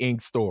Murder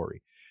Inc.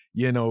 story,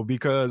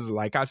 because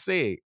like I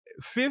said,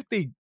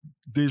 50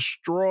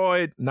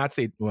 destroyed, let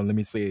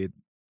me say it.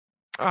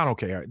 I don't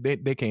care.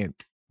 They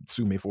can't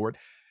sue me for it.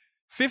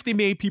 50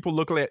 made people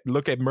look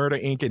at Murder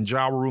Inc. and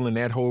Ja Rule and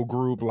that whole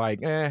group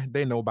like,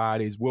 they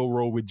nobodies. We'll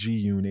roll with G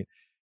Unit.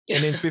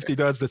 And then 50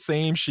 does the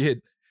same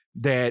shit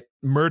that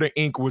Murder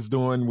Inc. was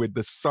doing with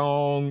the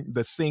song,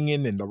 the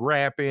singing and the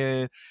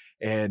rapping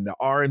and the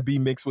R&B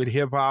mixed with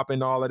hip hop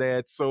and all of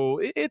that. So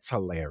it's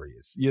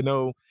hilarious,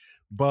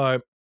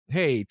 But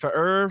hey, to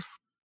Irv,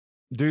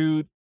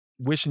 dude,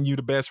 wishing you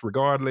the best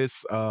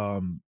regardless. I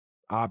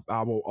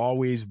will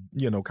always,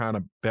 kind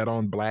of bet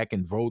on black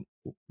and vote,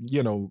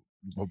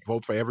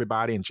 vote for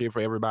everybody and cheer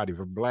for everybody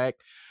for black.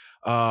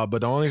 But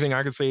the only thing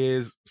I can say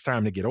is it's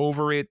time to get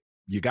over it.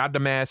 You got the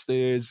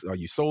masters, or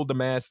you sold the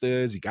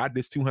masters. You got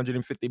this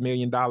 $250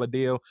 million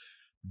deal.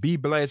 Be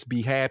blessed,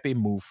 be happy,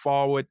 move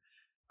forward.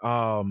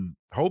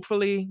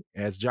 Hopefully,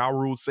 as Ja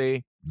Rule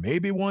say,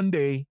 maybe one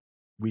day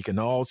we can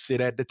all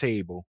sit at the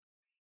table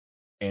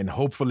and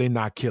hopefully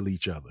not kill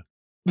each other.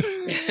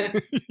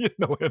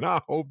 And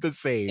I hope to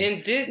say,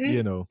 and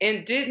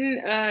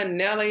didn't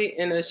Nelly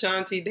and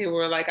Ashanti, they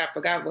were like, I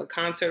forgot what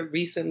concert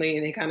recently,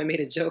 and they kind of made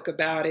a joke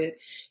about it.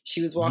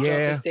 She was walking off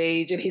the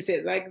stage, and he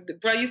said, like,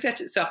 bro, you set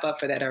yourself up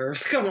for that,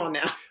 Irv. Come on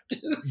now.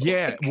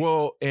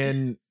 Well,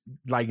 and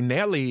like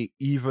Nelly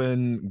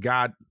even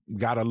got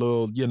a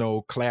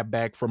little, clap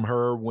back from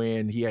her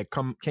when he had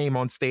came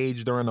on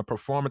stage during a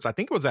performance. I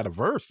think it was at a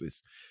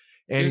Versus,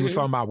 and he was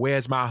talking about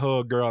 "Where's my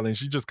hug, girl?" and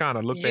she just kind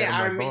of looked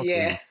at him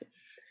like,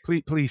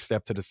 please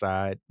step to the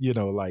side,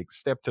 like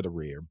step to the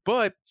rear.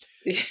 But,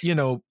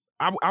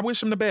 I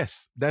wish him the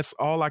best. That's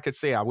all I could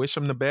say. I wish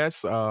him the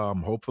best.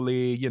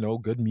 Hopefully,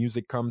 good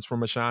music comes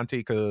from Ashanti,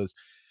 because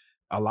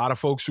a lot of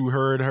folks who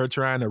heard her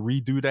trying to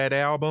redo that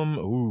album,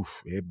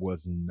 oof, it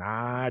was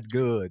not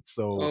good.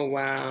 So Oh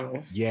wow.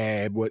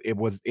 yeah,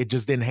 it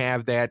just didn't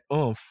have that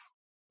oomph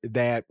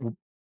that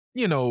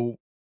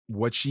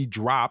what she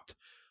dropped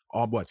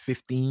on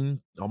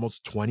 15,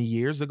 almost 20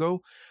 years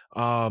ago.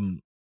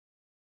 Um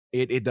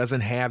it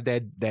doesn't have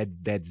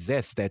that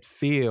zest, that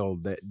feel,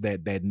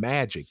 that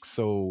magic.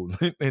 So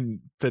and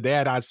to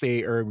that I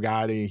say Herb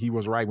Gotti, he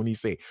was right when he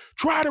said,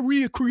 try to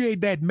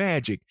recreate that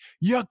magic.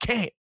 You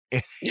can't.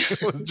 And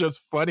it was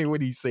just funny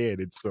when he said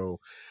it. So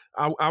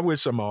I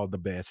wish him all the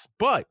best.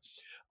 But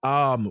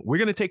we're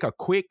gonna take a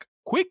quick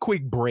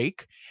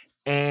break.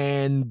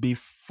 And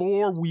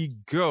before we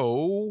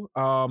go,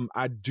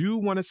 I do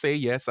want to say,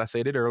 yes, I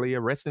said it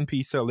earlier, rest in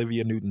peace to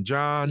Olivia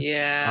Newton-John.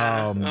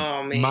 Yeah.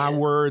 Oh man. My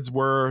words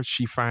were,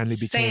 she finally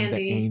became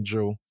Sandy. the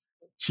angel.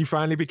 She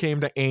finally became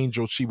the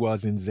angel she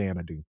was in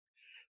Xanadu.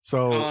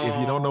 So if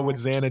you don't know what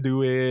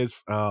Xanadu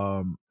is, I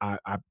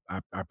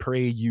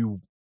pray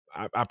you,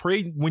 I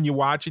pray when you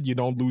watch it, you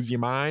don't lose your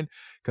mind,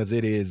 because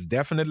it is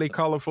definitely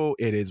colorful.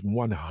 It is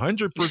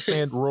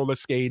 100% roller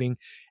skating.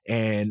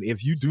 And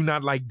if you do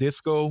not like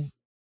disco,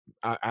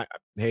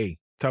 hey,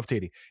 tough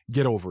titty,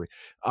 get over it.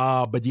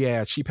 But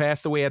yeah, she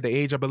passed away at the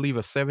age, I believe,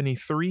 of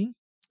 73.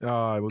 It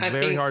was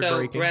very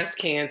heartbreaking. So. Breast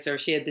cancer.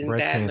 She had been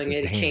battling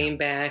it. It came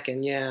back,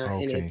 and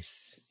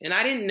and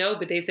I didn't know,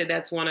 but they said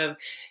that's one of,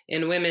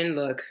 and women,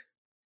 look,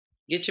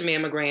 get your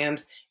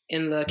mammograms,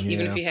 and look,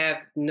 even if you have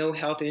no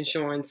health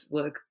insurance,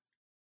 look,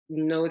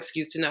 no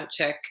excuse to not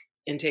check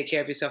and take care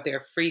of yourself. There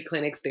are free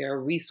clinics. There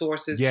are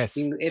resources. Yes.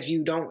 If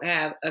you don't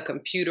have a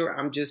computer,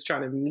 I'm just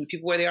trying to meet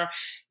people where they are.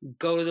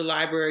 Go to the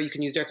library. You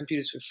can use their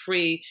computers for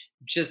free.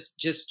 Just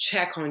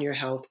check on your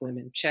health,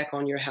 women. Check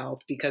on your health,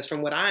 because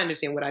from what I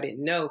understand, what I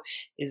didn't know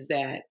is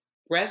that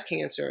breast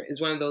cancer is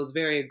one of those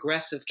very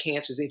aggressive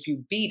cancers. If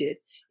you beat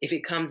it, if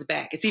it comes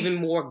back, it's even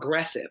more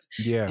aggressive.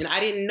 Yeah. And I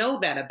didn't know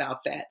that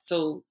about that.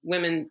 So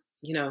women,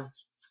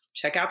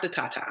 check out the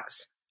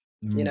tatas.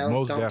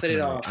 Most don't definitely. Put it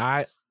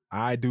off.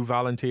 I do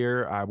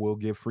volunteer. I will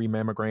give free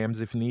mammograms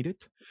if needed.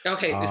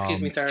 Okay,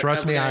 excuse me, sir.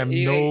 Trust me, I'm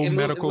no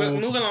medical.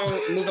 Move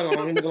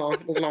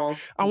along.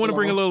 I want to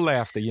bring a little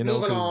laughter,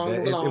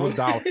 because it was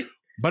dull.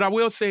 But I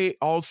will say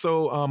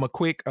also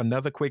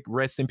another quick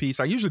rest in peace.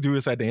 I usually do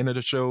this at the end of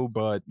the show,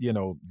 but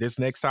this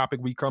next topic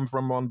we come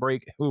from on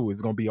break,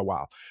 it's gonna be a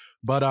while.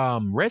 But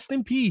rest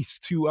in peace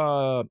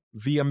to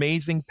the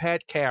amazing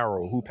Pat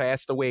Carroll, who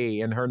passed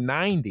away in her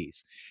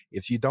 90s.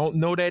 If you don't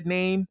know that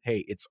name,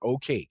 hey, it's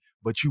okay.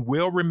 But you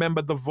will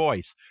remember the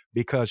voice,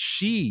 because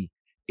she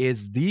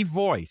is the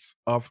voice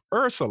of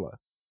Ursula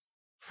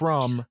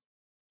from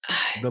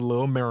The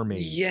Little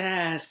Mermaid.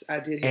 Yes,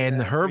 I did hear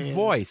and that, her man.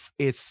 voice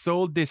is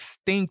so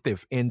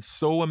distinctive and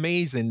so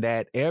amazing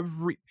that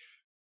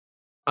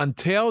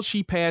until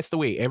she passed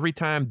away, every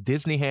time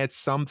Disney had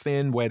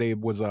something, whether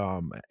it was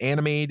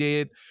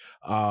animated,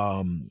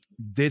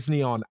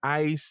 Disney on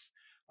Ice,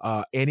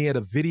 any of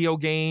the video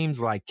games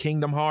like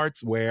Kingdom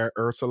Hearts, where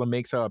Ursula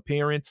makes her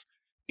appearance,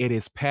 it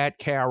is Pat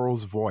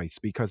Carroll's voice,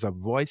 because her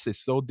voice is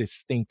so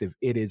distinctive.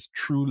 It is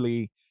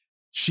truly,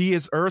 she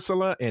is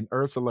Ursula and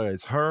Ursula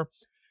is her.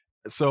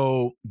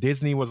 So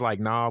Disney was like,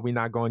 nah, we're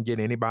not going to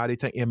get anybody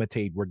to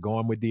imitate. We're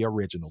going with the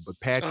original. But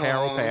Pat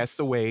Carroll passed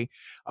away.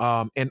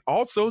 And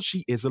also,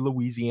 she is a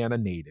Louisiana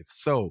native.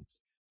 So,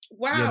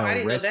 wow, I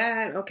didn't know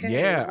that. Okay.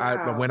 Yeah,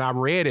 wow. When I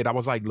read it, I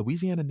was like,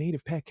 Louisiana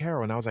native Pat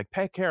Carroll. And I was like,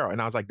 Pat Carroll.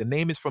 And I was like, the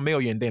name is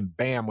familiar. And then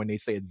bam, when they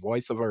said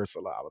voice of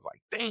Ursula, I was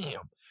like,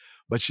 damn.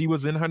 But she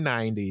was in her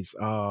 90s.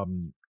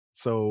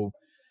 So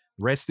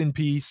rest in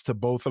peace to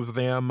both of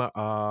them.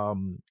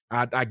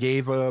 I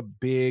gave a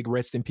big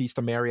rest in peace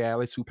to Mary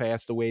Alice, who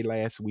passed away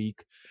last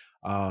week.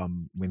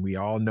 When we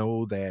all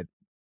know that,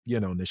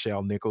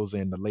 Nichelle Nichols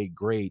and the late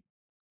great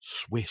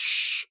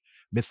Swish,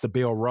 Mr.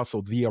 Bill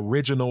Russell, the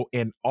original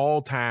and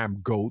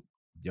all-time GOAT.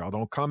 Y'all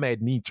don't come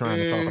at me trying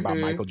to talk about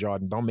Michael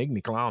Jordan. Don't make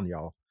me clown,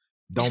 y'all.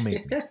 Don't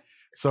make me.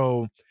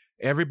 So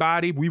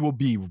everybody, we will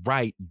be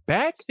right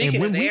back. Speaking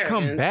and when we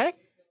come back,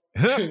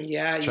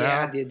 yeah,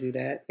 I did do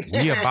that.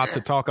 we about to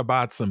talk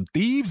about some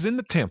thieves in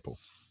the temple,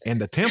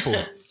 and the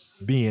temple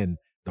being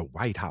the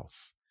White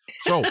House.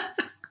 So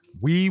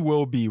we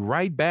will be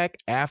right back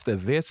after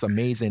this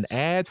amazing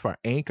ad for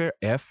Anchor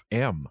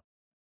FM.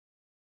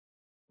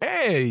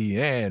 Hey,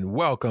 and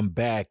welcome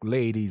back,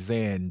 ladies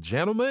and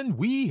gentlemen.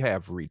 We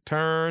have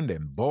returned,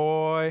 and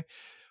boy,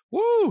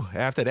 woo,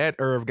 after that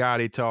Irv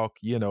Gotti talk,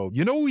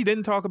 what we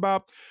didn't talk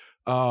about?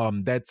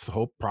 That's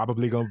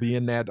probably gonna be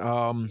in that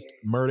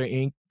Murder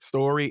Inc.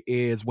 story,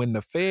 is when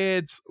the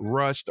feds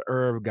rushed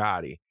Irv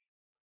Gotti.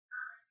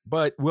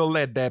 But we'll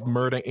let that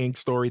Murder Inc.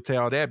 story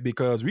tell that,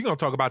 because we're gonna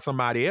talk about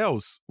somebody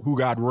else who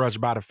got rushed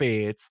by the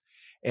feds,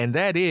 and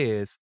that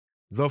is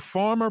the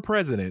former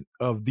president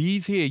of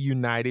these here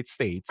United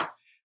States,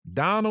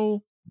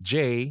 Donald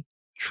J.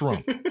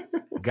 Trump,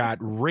 got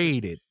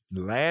raided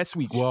last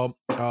week. Well,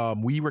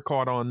 we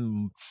record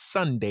on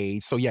Sunday,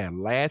 so yeah,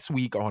 last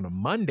week on a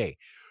Monday.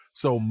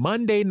 So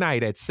Monday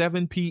night at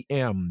 7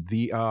 p.m.,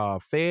 the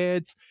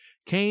feds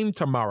came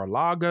to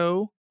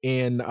Mar-a-Lago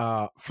in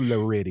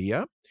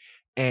Florida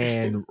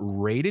and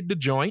raided the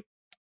joint.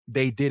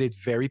 They did it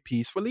very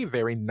peacefully,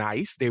 very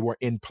nice. They were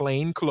in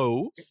plain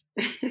clothes.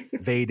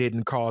 They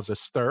didn't cause a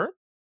stir.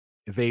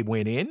 They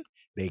went in,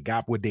 they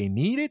got what they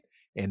needed,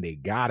 and they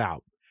got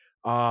out.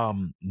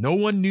 No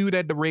one knew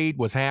that the raid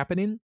was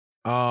happening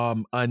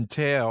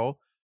until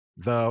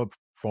the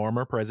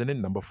former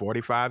president, number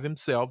 45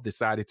 himself,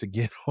 decided to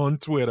get on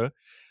Twitter.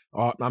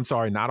 I'm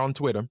sorry, not on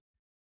Twitter.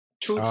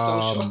 Truth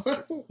Social.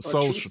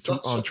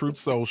 On Truth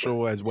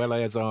Social, as well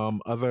as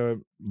other,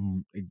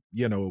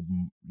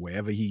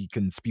 wherever he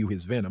can spew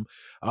his venom,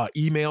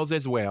 emails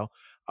as well,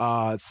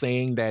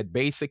 saying that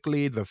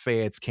basically the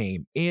feds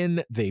came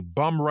in, they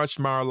bum rushed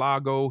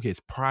Mar-a-Lago, his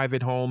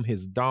private home,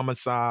 his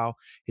domicile,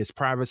 his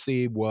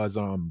privacy was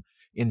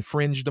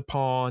infringed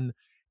upon.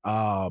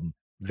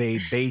 They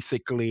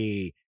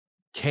basically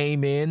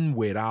came in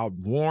without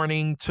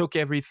warning, took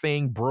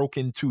everything, broke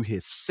into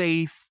his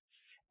safe,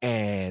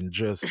 and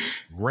just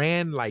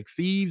ran like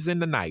thieves in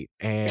the night.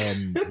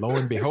 And lo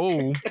and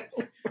behold,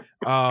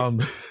 what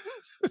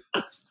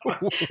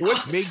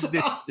makes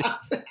this? I'm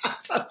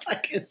so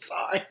fucking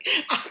sorry.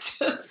 I'm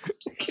just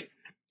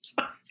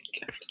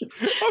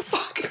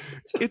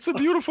it's a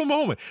beautiful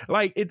moment.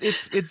 Like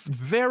it's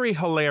very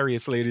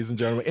hilarious, ladies and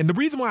gentlemen. And the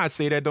reason why I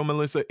say that, though,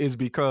 Melissa, is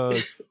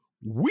because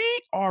we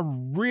are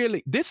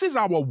really, this is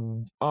our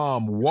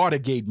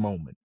Watergate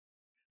moment.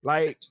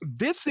 Like,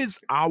 this is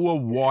our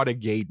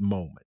Watergate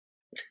moment.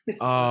 They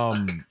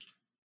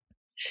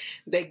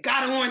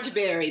got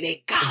Orangeberry.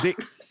 They got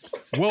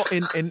well,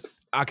 and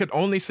I could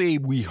only say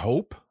we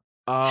hope.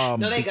 No,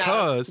 they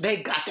got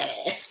that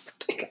ass.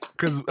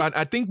 Because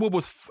I think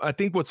what's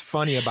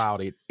funny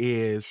about it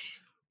is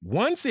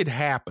once it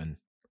happened,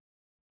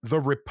 the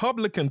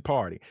Republican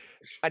Party,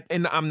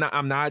 and I'm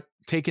not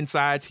taking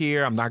sides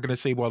here. I'm not going to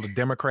say, well, the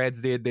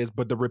Democrats did this,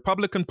 but the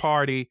Republican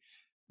Party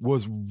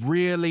was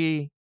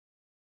really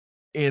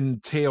in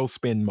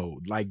tailspin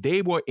mode. Like,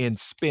 they were in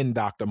spin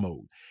doctor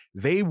mode.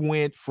 They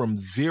went from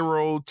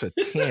 0 to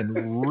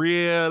 10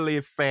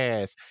 really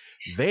fast.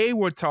 They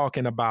were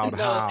talking about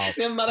how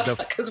them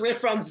motherfuckers went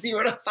from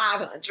 0 to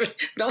 500.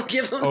 Don't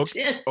give them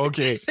 10.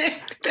 Okay.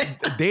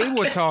 They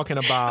were talking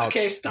about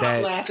okay,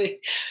 stop laughing.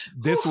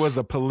 This was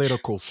a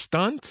political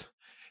stunt.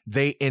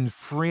 They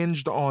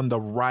infringed on the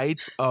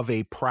rights of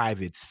a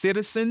private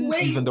citizen,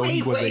 even though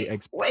he was an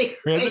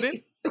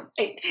ex-president.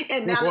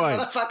 And now the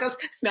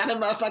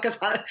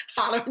motherfuckers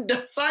hollering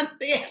defund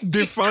the FBI.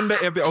 Defund the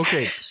FBI.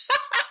 Okay.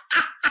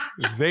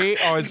 They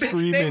are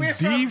screaming,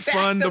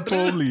 defund the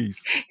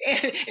police.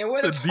 And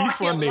we're the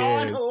defund the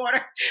law and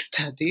order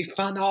to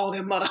defund all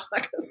them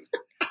motherfuckers.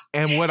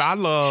 And what I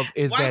love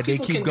is that they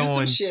keep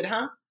going. Do some shit,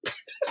 huh?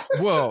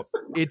 Well,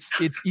 it's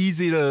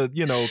easy to,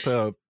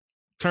 to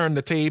turn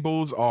the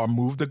tables or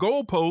move the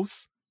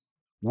goalposts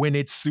when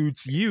it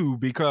suits you,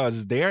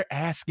 because they're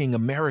asking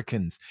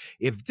Americans,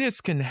 if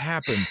this can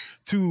happen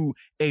to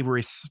a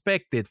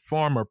respected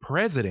former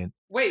president,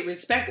 what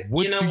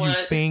do you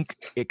think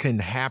it can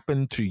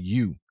happen to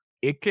you?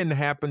 It can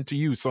happen to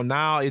you. So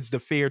now it's the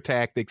fear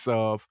tactics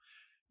of,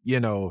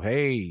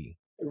 hey,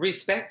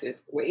 respected.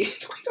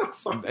 Wait,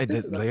 that's what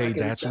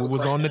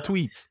was on the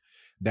tweets.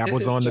 That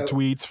was on the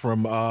tweets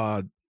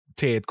from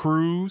Ted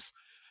Cruz,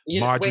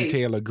 Marjorie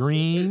Taylor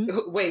Greene.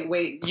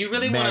 Wait. You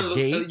really want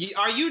to?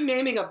 Are you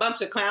naming a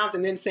bunch of clowns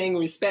and then saying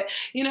respect?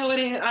 You know what?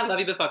 I love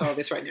you, but fuck all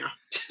this right now.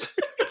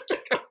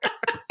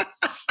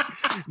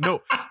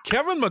 No,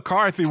 Kevin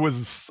McCarthy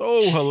was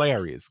so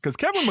hilarious because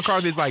Kevin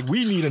McCarthy is like,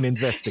 we need an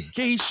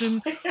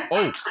investigation.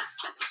 Oh,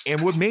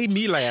 and what made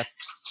me laugh,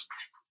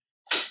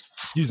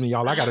 excuse me,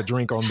 y'all, I got a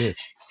drink on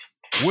this.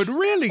 What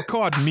really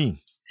caught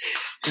me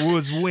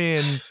was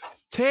when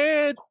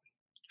Ted,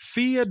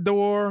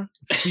 Theodore,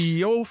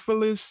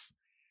 Theophilus,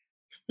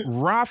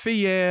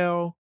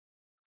 Raphael,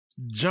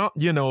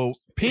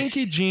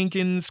 Pinky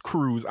Jenkins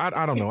Cruz.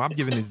 I don't know. I'm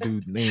giving this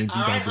dude names.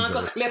 All right,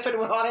 Uncle Clifford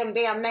with all them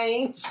damn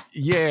names.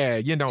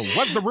 Yeah,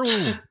 what's the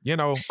rule?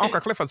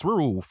 Uncle Clifford's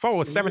rule,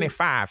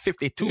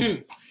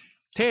 475-52.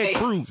 Ted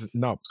Cruz.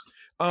 No.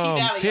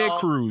 Ted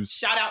Cruz.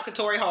 Shout out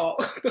Katori Hall.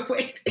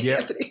 Wait.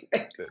 Yeah. Ted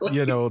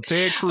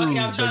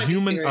Cruz,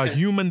 okay, a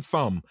human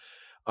thumb.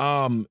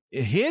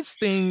 His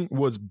thing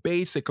was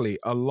basically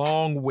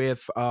along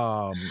with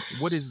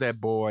what is that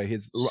boy?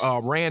 His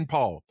Rand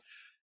Paul.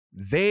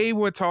 They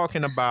were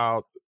talking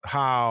about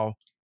how,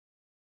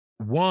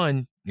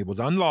 one, it was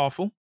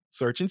unlawful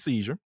search and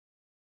seizure.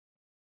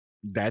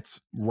 That's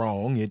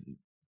wrong. It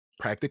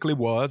practically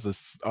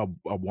was. A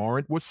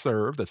warrant was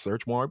served. A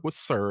search warrant was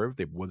served.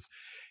 It was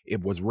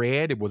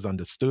read. It was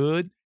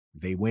understood.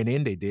 They went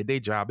in. They did their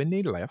job and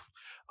they left.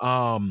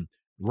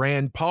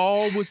 Rand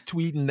Paul was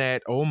tweeting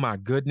that, oh my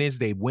goodness,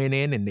 they went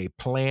in and they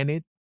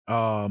planted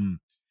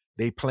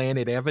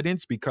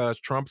evidence because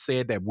Trump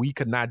said that we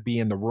could not be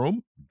in the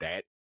room.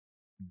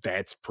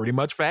 That's pretty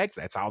much facts.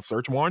 That's how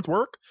search warrants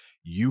work.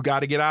 You got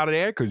to get out of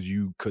there because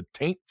you could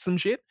taint some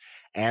shit.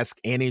 Ask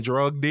any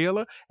drug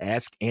dealer.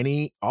 Ask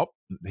any,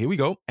 here we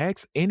go.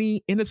 Ask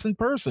any innocent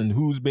person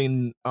who's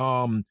been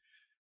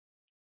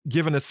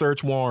given a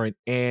search warrant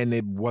and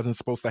it wasn't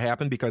supposed to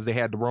happen because they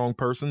had the wrong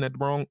person at the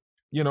wrong,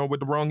 with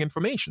the wrong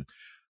information.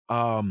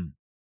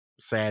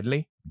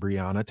 Sadly,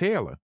 Breonna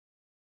Taylor.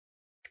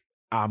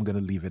 I'm going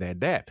to leave it at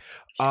that.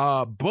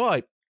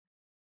 But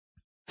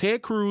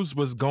Ted Cruz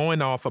was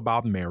going off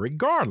about Merrick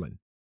Garland.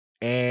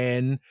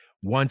 And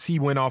once he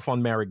went off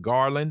on Merrick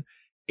Garland,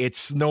 it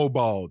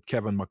snowballed.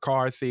 Kevin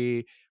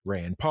McCarthy,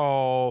 Rand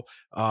Paul,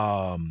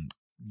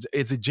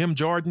 is it Jim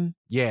Jordan?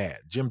 Yeah,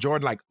 Jim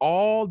Jordan. Like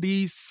all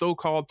these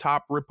so-called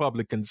top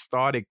Republicans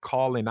started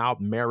calling out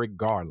Merrick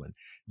Garland.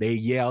 They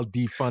yelled,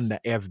 defund the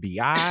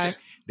FBI.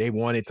 They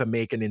wanted to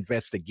make an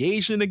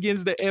investigation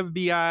against the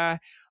FBI.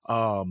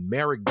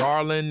 Merrick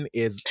Garland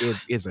is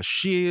a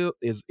shield,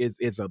 is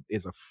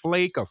a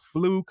flake, a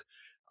fluke.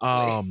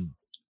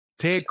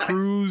 Ted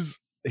Cruz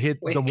hit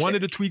one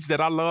of the tweets that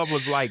I love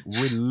was like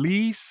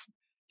release.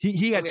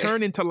 He had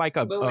turned into like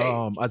a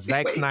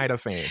Zack Snyder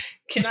fan.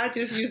 Can I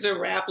just use a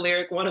rap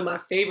lyric? One of my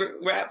favorite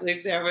rap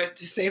lyrics ever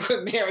to say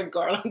what Merrick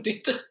Garland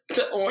did to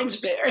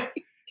Orangeberry.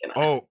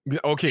 Oh,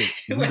 okay.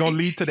 We're gonna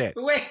lead to that.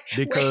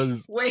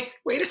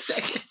 Wait a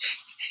second.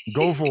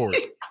 Go for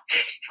it.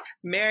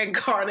 Merrick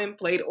Garland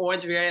played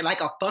Orangeberry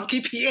like a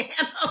funky piano.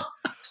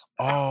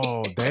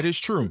 Oh, that is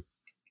true.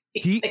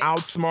 He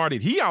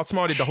outsmarted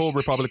the whole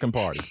Republican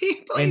Party.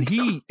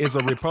 He is a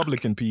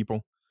Republican,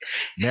 people.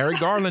 Merrick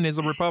Garland is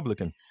a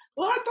Republican.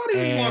 Well, I thought he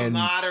was more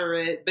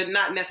moderate, but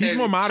not necessarily. He's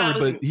more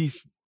moderate, but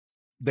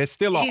there's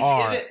still an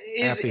R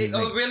after his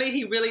name. Oh, really?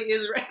 He really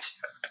is rich?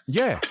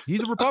 Yeah,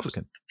 he's a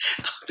Republican.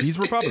 He's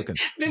Republican.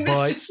 Then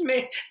this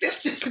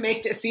just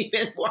made this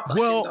even more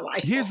delightful.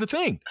 Here's the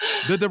thing.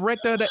 The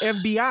director of the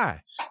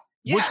FBI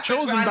was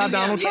chosen by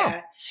Donald Trump.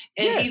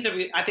 And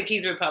I think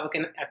he's a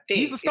Republican.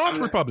 He's a staunch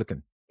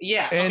Republican.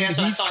 Yeah. And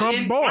he's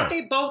Trump's boy. Aren't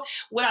they both?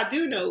 What I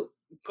do know,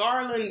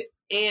 Garland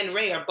and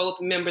Ray are both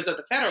members of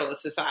the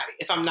Federalist Society,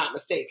 if I'm not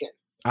mistaken.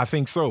 I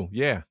think so,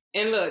 yeah.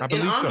 And look,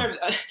 in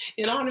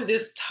honor of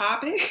this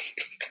topic,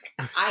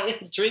 I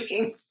am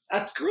drinking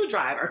a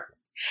screwdriver.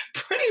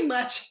 Pretty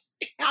much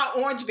how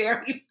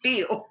Orangeberry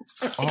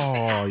feels.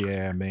 Oh,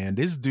 yeah, man.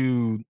 This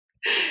dude,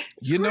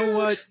 you know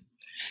what?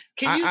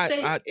 Can you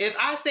say, if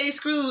I say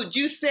Scrooge,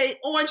 you say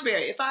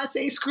Orangeberry. If I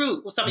say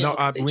Scrooge, well, no.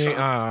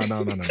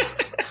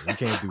 We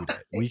can't do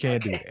that. We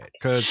can't do that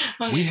because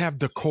we have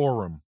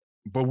decorum.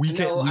 But we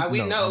can't. Wait. Let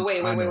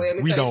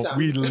me tell you something.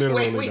 We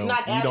literally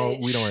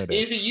don't. We don't have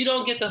that. You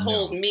don't get to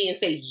hold me and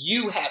say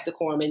you have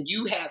decorum and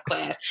you have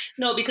class.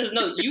 No, because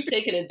you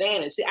take an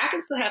advantage. See, I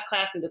can still have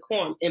class and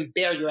decorum and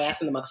bury your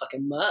ass in the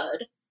motherfucking mud.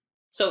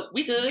 So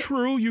we good.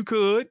 True, you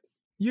could.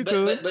 But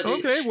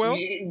okay, well,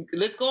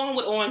 let's go on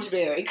with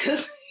Orangeberry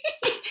because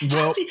who's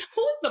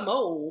the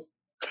mole?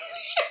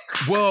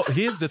 Well,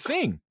 here's the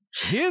thing.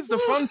 Here's the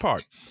fun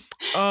part.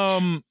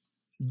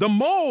 The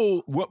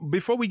mole.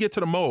 Before we get to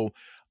the mole.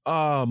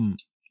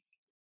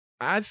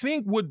 I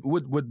think what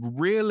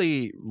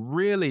really,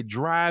 really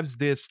drives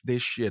this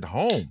shit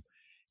home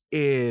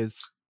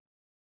is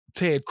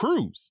Ted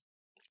Cruz,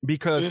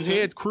 because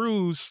Ted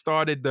Cruz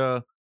started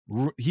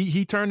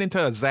he turned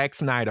into a Zack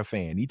Snyder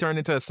fan. He turned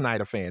into a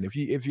Snyder fan.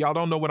 If y'all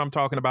don't know what I'm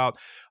talking about,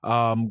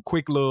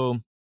 quick little,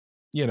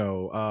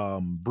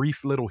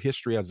 brief little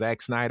history of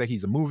Zack Snyder.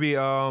 He's a movie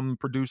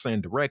producer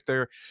and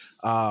director.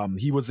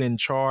 He was in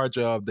charge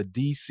of the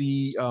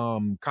DC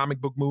comic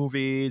book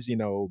movies,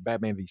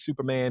 Batman v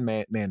Superman,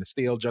 Man of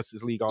Steel,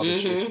 Justice League, all this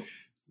shit.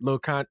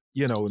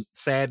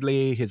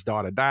 Sadly, his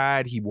daughter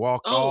died. He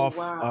walked off.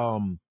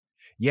 Wow.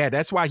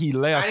 That's why he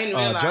left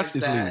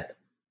Justice League.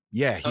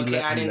 Yeah, he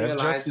left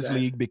Justice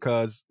League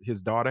because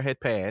his daughter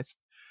had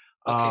passed.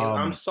 Okay,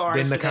 I'm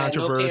sorry for that.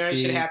 No parent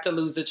should have to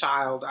lose a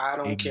child. I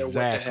don't care what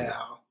the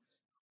hell.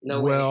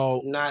 No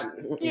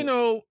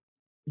way.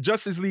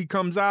 Justice League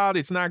comes out.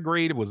 It's not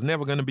great. It was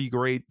never going to be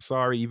great.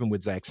 Sorry, even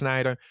with Zack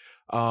Snyder.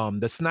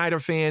 The Snyder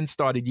fans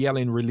started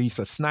yelling, release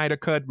a Snyder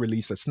cut,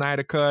 release a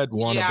Snyder cut.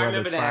 Warner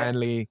Brothers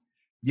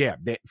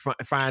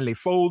finally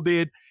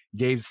folded,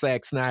 gave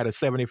Zack Snyder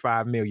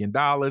 $75 million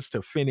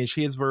to finish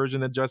his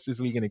version of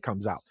Justice League, and it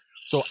comes out.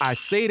 So I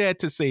say that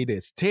to say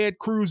this. Ted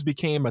Cruz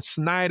became a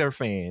Snyder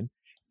fan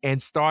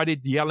and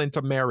started yelling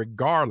to Merrick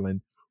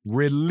Garland,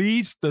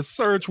 release the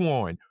search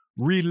warrant.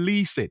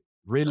 Release it.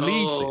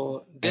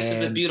 This is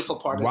the beautiful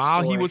part of the story.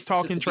 While he was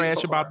talking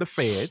trash about the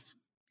feds,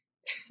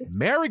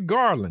 Merrick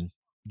Garland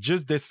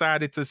just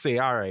decided to say,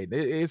 all right,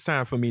 it's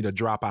time for me to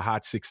drop a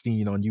hot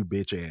 16 on you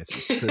bitch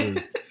asses.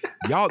 Because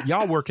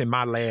y'all working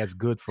my last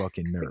good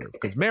fucking nerve.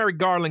 Because Merrick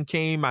Garland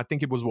came, I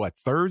think it was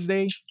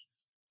Thursday?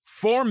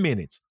 4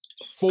 minutes.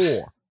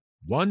 4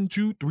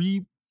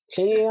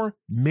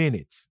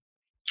 minutes.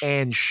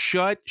 And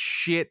shut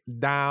shit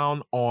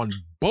down on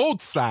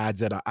both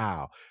sides of the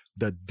aisle.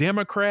 The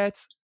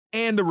Democrats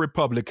and the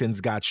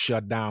Republicans got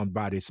shut down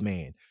by this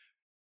man.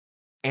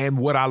 And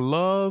what I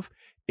love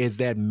is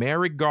that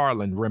Merrick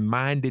Garland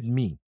reminded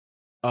me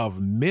of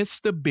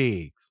Mr.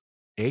 Biggs,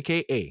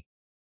 a.k.a.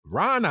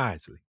 Ron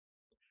Isley.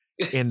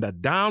 in the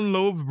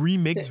download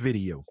remix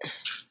video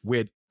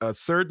with a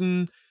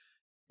certain,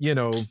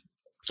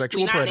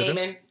 sexual predator.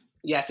 Naming.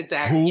 Yes,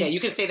 exactly. Yeah, you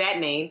can say that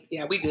name.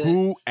 Yeah, we good.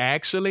 Who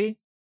actually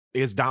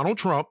is Donald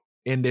Trump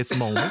in this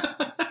moment.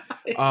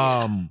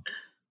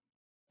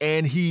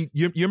 And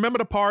you remember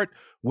the part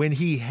when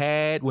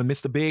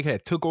Mr. Big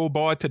had took old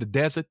boy to the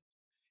desert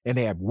and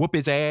they had whoop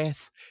his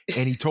ass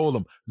and he told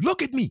him,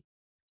 look at me,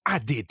 I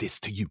did this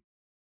to you.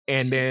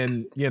 And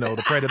then,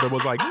 the predator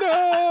was like,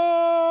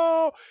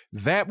 no,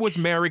 that was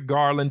Merrick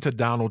Garland to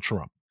Donald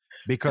Trump,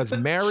 because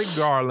Merrick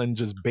Garland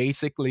just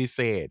basically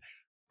said,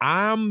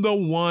 I'm the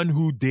one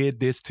who did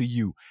this to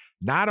you.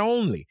 Not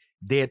only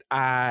did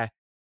I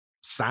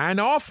sign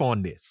off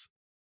on this,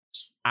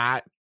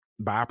 by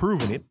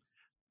approving it,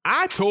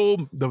 I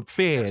told the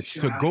feds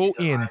to go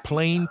in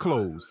plain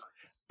clothes.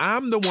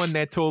 I'm the one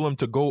that told them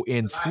to go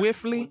in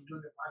swiftly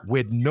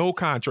with no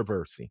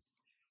controversy.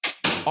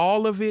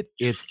 All of it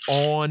is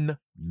on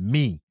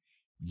me.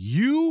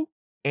 You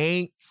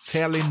ain't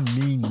telling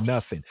me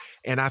nothing.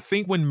 And I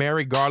think when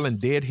Merrick Garland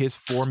did his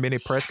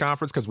 4-minute press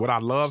conference, because what I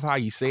love how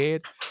he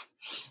said,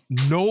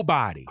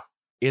 nobody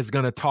is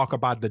going to talk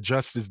about the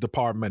Justice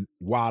Department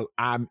while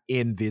I'm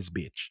in this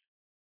bitch.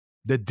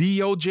 The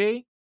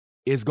DOJ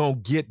is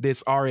going to get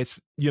this RESPACT.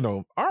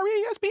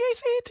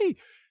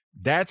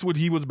 That's what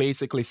he was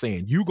basically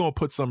saying. You going to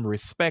put some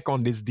respect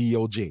on this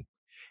DOJ.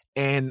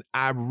 And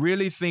I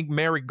really think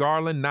Merrick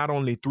Garland not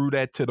only threw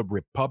that to the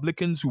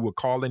Republicans who were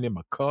calling him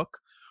a cuck,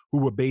 who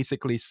were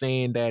basically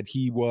saying that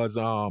he was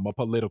a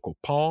political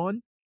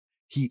pawn.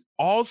 He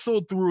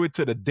also threw it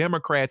to the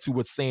Democrats who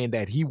were saying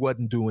that he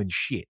wasn't doing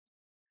shit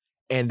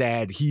and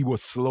that he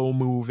was slow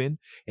moving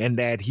and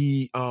that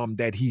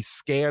he's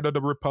scared of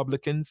the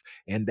Republicans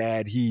and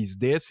that he's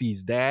this,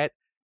 he's that.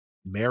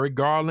 Merrick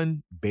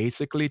Garland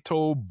basically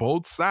told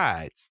both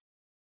sides,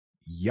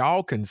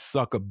 y'all can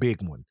suck a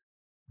big one,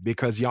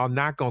 because y'all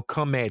not going to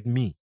come at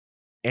me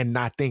and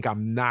not think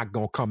I'm not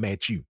going to come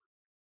at you.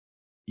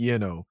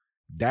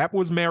 That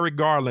was Merrick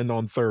Garland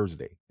on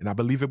Thursday. And I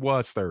believe it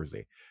was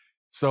Thursday.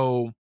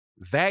 So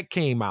that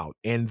came out.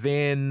 And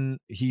then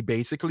he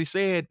basically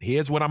said,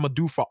 here's what I'm going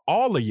to do for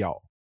all of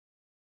y'all.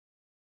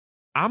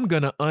 I'm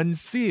going to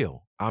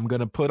unseal. I'm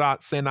going to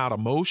send out a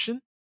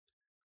motion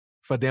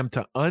for them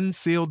to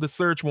unseal the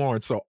search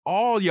warrant so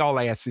all y'all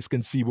asses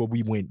can see what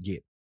we went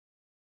get.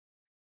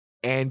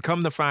 And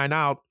come to find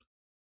out,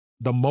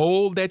 the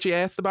mole that you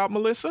asked about,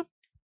 Melissa,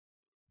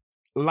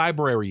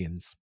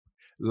 librarians.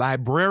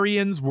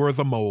 Librarians were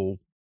the mole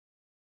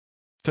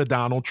to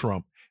Donald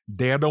Trump.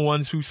 They're the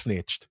ones who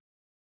snitched.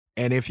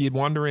 And if you're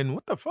wondering,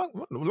 what the fuck,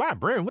 what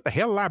the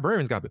hell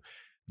librarians got to do?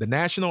 The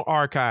National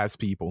Archives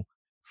people,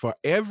 for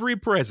every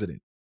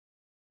president,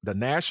 the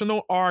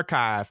National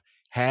Archive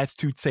has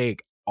to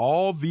take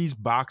all these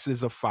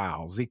boxes of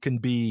files. It can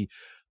be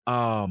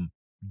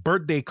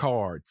birthday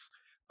cards,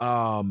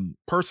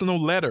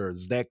 personal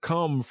letters that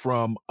come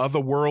from other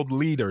world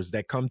leaders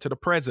that come to the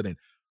president,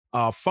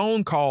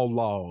 phone call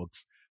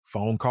logs,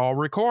 phone call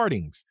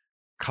recordings,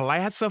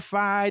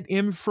 classified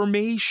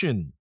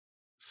information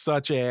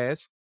such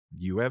as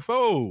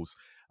UFOs,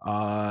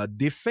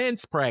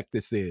 defense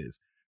practices,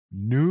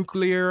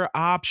 nuclear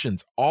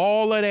options,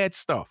 all of that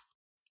stuff.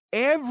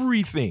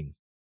 Everything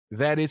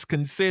that is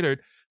considered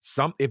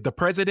if the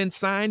president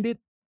signed it,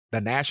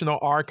 the National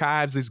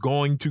Archives is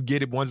going to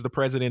get it once the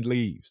president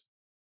leaves.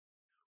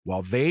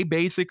 Well, they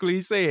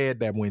basically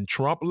said that when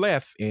Trump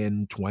left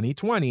in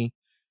 2020,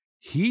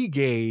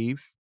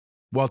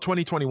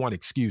 2021,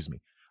 excuse me,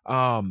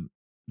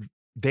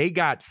 they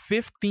got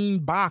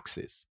 15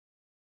 boxes,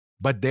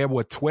 but there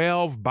were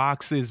 12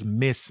 boxes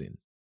missing.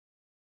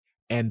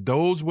 And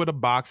those were the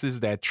boxes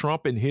that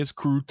Trump and his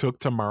crew took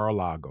to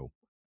Mar-a-Lago.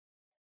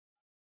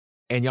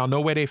 And y'all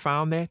know where they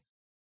found that?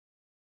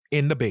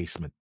 In the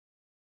basement.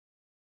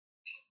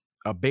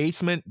 A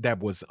basement that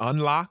was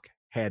unlocked,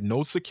 had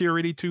no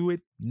security to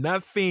it,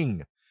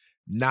 nothing,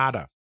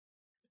 nada.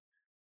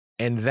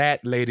 And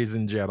that, ladies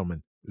and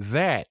gentlemen,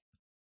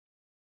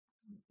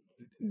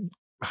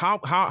 how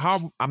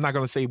I'm not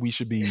going to say we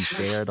should be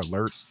scared,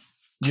 alert,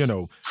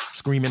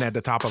 screaming at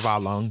the top of our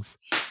lungs.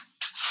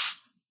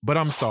 But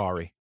I'm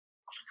sorry.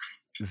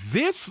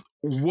 This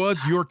was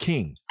your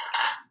king.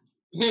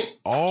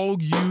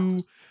 All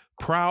you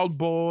Proud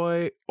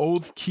Boy,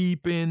 oath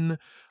keeping.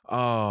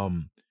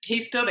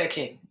 He's still their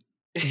king.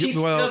 He's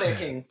still their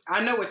king.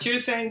 I know what you're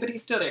saying, but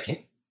he's still their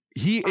king.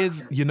 He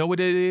is, you know what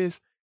it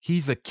is?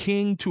 He's a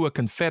king to a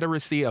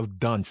confederacy of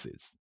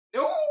dunces.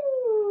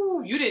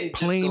 Oh, you didn't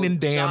plain and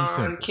damn John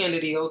simple.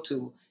 Kennedy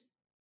O'Toole.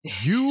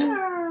 You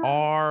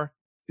are.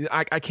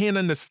 I can't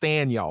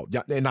understand y'all,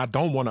 and I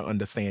don't want to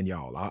understand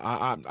y'all.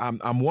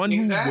 I'm one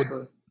exactly. who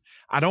would.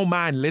 I don't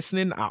mind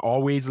listening. I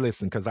always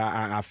listen because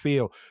I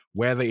feel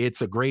whether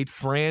it's a great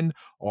friend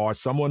or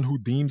someone who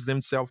deems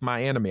themselves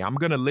my enemy, I'm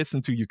going to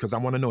listen to you because I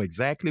want to know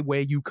exactly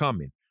where you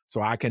coming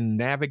so I can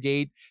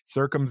navigate,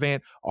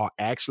 circumvent, or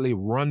actually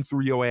run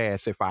through your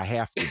ass if I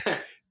have to.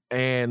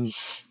 And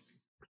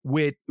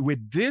with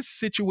this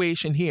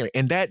situation here,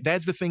 and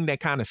that's the thing that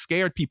kind of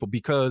scared people,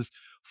 because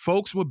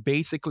folks were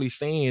basically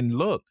saying,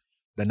 look,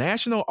 the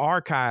National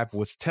Archive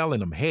was telling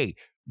them, hey,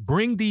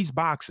 bring these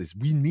boxes.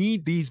 We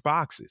need these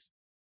boxes.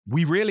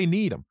 We really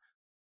need them.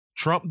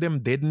 Trump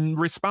them didn't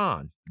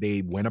respond.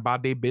 They went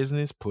about their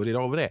business, put it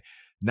over there.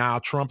 Now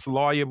Trump's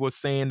lawyer was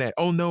saying that,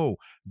 oh no,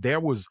 there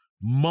was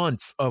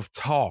months of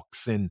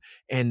talks and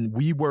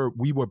we were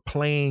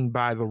playing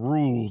by the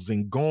rules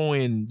and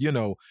going,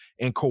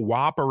 and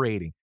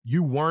cooperating.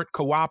 You weren't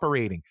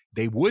cooperating.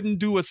 They wouldn't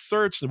do a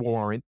search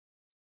warrant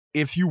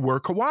if you were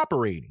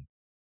cooperating.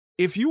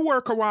 If you were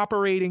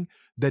cooperating,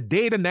 the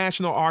day the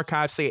National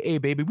Archives say, hey,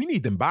 baby, we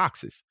need them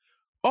boxes.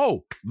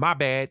 Oh, my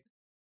bad.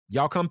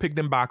 Y'all come pick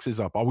them boxes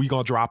up. Are we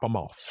going to drop them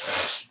off?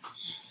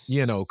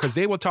 Because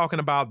they were talking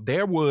about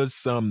there was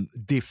some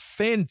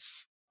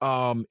defense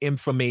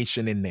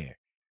information in there.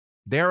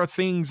 There are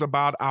things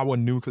about our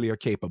nuclear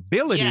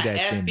capability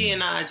that's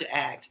Espionage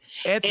Act.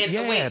 I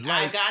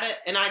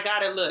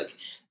gotta look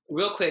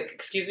real quick.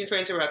 Excuse me for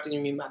interrupting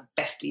you, my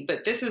bestie,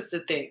 but this is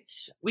the thing.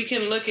 You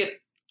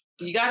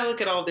got to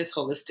look at all this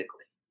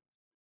holistically.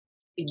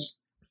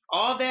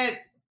 All that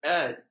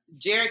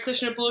Jared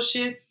Kushner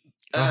bullshit,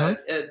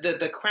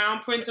 the Crown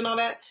Prince and all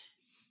that,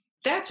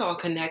 that's all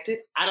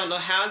connected. I don't know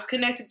how it's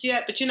connected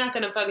yet, but you're not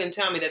going to fucking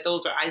tell me that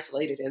those are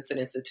isolated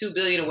incidents. The $2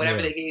 billion or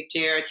whatever they gave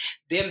Jared,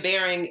 them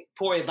burying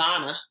poor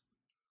Ivana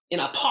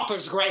in a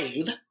pauper's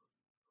grave.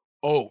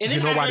 Oh, and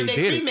then why they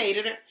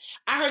cremated her.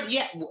 I heard,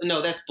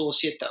 no, that's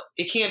bullshit though.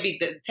 It can't be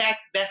the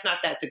tax. That's not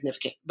that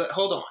significant. But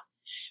hold on.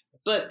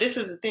 But this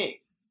is the thing,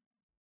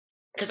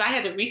 because I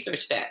had to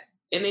research that.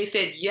 And they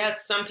said,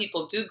 yes, some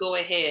people do go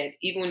ahead,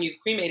 even when you've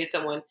cremated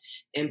someone,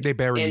 and they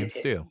bury you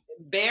still.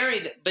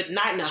 Buried, but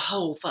not in a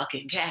whole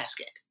fucking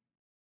casket.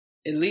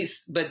 At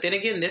least, but then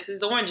again, this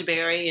is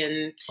Orangeberry,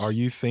 and are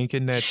you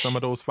thinking that some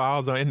of those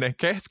files are in that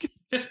casket?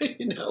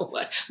 You know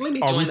what? Let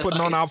me. Are we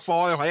putting on our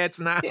foil hats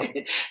now?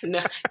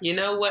 No, you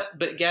know what?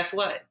 But guess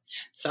what?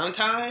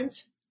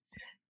 Sometimes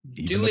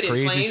do it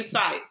in plain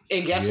sight,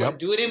 and guess what?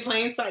 Do it in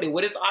plain sight. And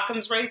what is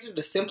Occam's razor?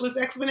 The simplest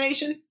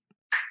explanation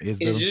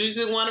is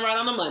usually the one right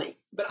on the money.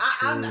 But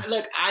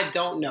I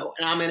don't know.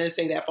 And I'm going to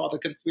say that for all the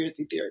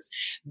conspiracy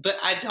theorists. But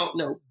I don't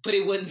know. But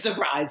it wouldn't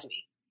surprise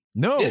me.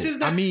 No,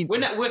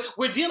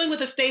 we're dealing with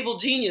a stable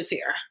genius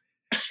here.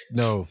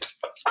 No,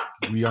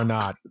 we are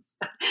not.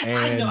 And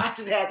I know, I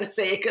just had to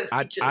say it because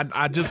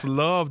I just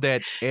love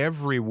that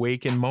every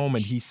waking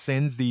moment he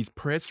sends these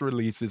press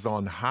releases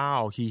on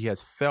how he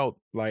has felt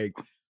like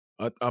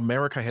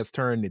America has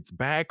turned its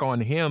back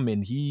on him,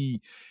 and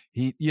he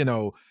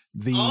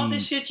all the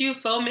shit you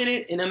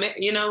fomented in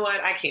America. You know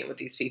what? I can't with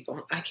these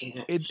people. I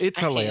can't. It's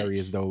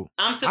hilarious though.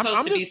 I'm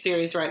supposed to be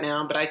serious right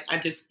now, but I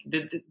just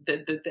the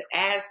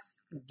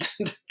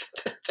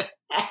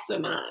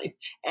asinine,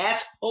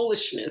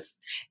 assholishness,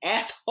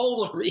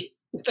 assholery.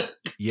 The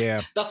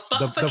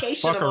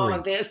fuckification of all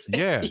of this.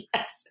 Yeah.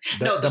 Yes.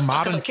 The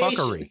modern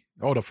fuckery.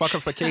 Oh, the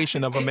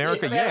fuckification of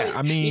America.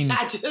 I mean,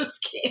 I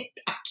just can't.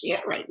 I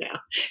can't right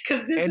now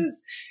because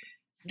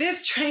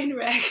this train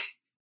wreck.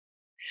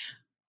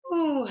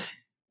 Ooh,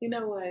 you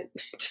know what?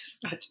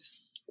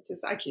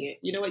 I can't.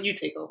 You know what? You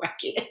take over. I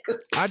can't.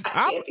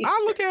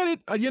 I look at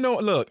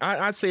it.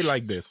 I say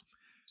like this.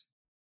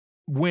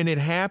 When it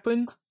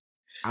happened,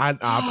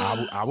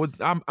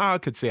 I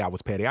could say I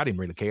was petty. I didn't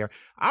really care.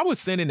 I was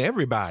sending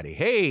everybody,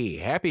 hey,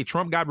 happy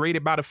Trump got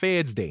raided by the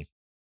feds day.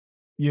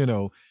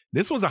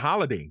 This was a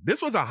holiday.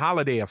 This was a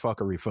holiday of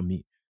fuckery for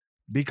me,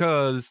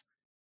 because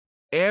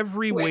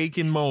every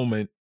waking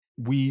moment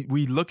we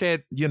look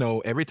at,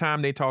 every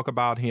time they talk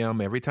about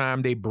him, every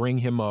time they bring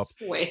him up,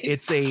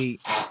 it's a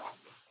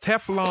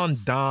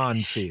Teflon Don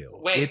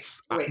feel.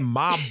 It's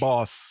my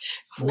boss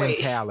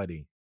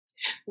mentality.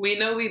 We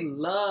know we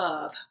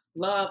love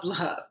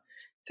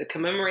to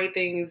commemorate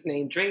things,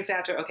 name drinks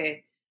after.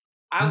 Okay.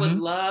 I would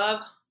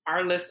love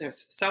our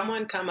listeners,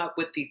 someone come up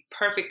with the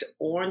perfect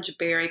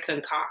Orangeberry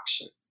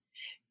concoction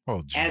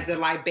as a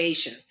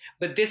libation.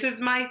 But this is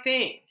my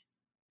thing.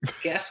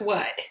 Guess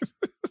what?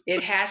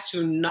 It has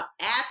to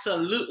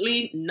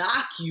absolutely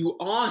knock you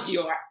on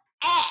your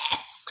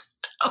ass.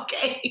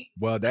 Okay.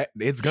 Well,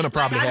 it's going to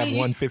probably have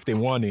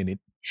 151 in it.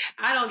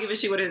 I don't give a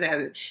shit what it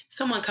has.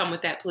 Someone come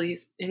with that,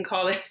 please, and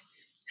call it.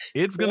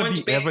 It's going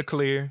to be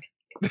Everclear.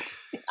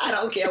 I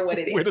don't care what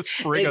it is. With a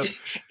sprig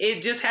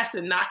it just has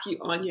to knock you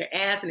on your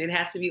ass, and it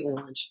has to be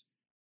orange.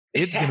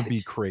 It's going to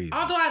be crazy.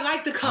 Although I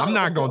like the color. I'm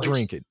not going to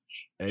drink it.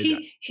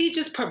 He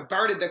just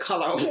perverted the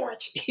color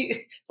orange.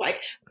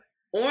 Like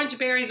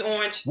Orangeberry's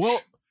orange.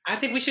 Well, I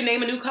think we should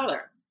name a new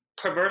color.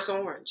 Perverse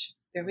orange.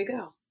 There we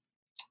go.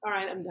 All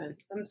right, I'm done.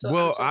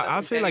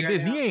 I'll say like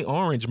this: he ain't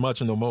orange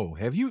much no more.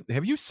 Have you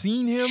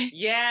seen him?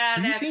 Yeah,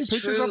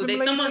 that's true.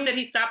 Someone said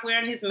he stopped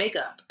wearing his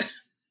makeup.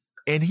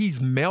 And he's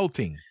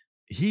melting.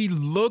 He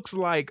looks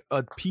like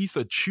a piece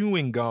of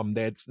chewing gum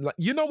that's like,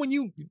 when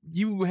you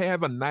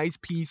have a nice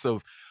piece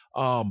of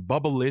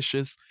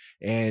Bubblicious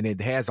and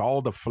it has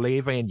all the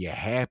flavor and you're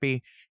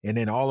happy, and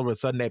then all of a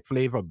sudden that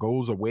flavor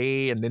goes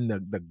away and then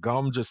the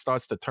gum just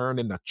starts to turn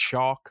into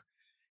chalk.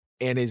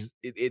 and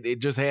it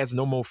just has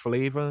no more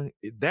flavor.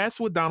 That's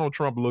what Donald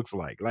Trump looks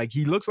like. Like,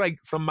 he looks like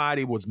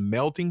somebody was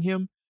melting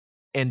him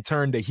and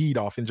turned the heat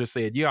off and just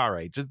said, "Yeah, all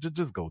right, just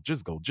go,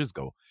 just go, just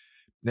go."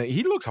 Now,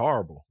 he looks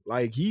horrible.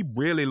 Like, he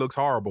really looks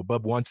horrible.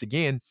 But once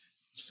again,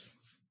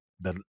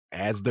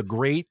 as the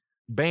great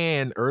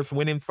band Earth,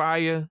 Wind and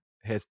Fire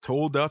has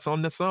told us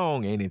on the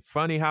song, ain't it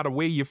funny how the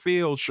way you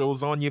feel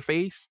shows on your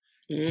face?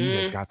 He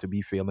has got to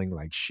be feeling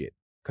like shit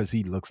because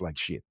he looks like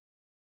shit.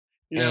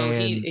 No,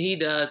 he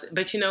does.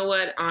 But you know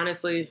what?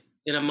 Honestly,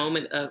 in a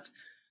moment of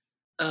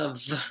I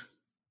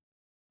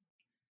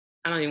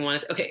don't even want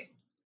to say, okay.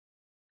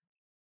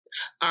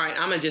 All right,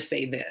 I'm going to just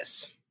say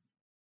this.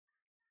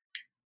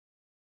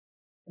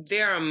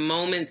 There are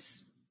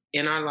moments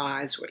in our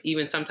lives where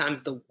even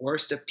sometimes the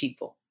worst of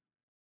people,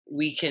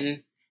 we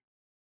can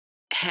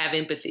have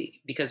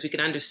empathy because we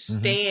can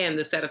understand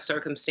the set of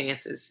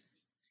circumstances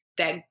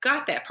that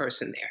got that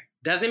person there.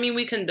 Doesn't mean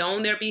we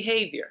condone their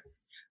behavior.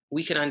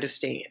 We can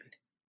understand.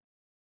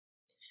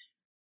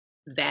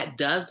 That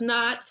does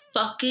not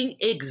fucking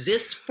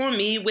exist for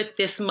me with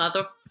this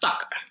motherfucker.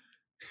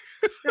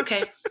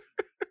 Okay.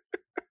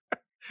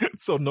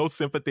 So no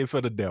sympathy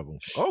for the devil.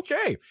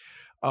 Okay.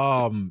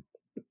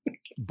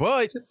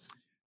 But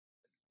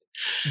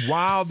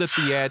while the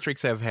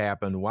theatrics have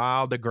happened,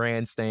 while the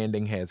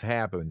grandstanding has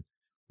happened,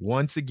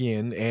 once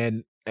again,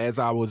 and as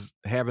I was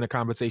having a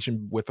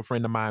conversation with a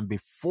friend of mine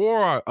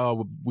before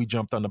we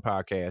jumped on the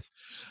podcast,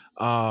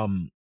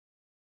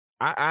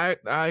 I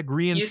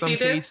agree in some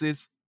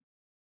cases.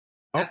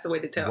 That's the way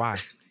to tell. Why?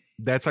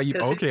 That's how you.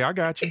 Okay, I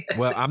got you.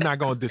 Well, I'm not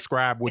going to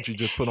describe what you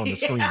just put on the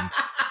screen,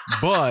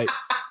 but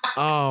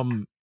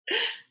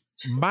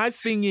my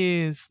thing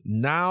is,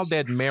 now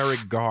that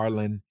Merrick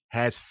Garland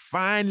has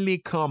finally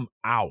come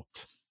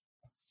out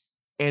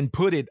and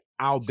put it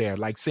out there,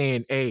 like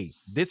saying, "Hey,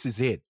 this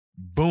is it."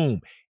 Boom.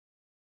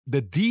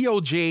 The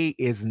DOJ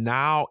is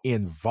now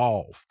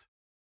involved.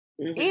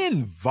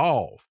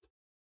 Involved.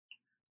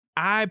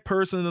 I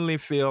personally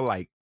feel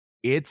like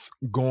it's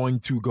going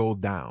to go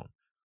down.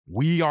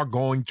 We are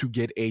going to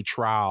get a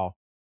trial,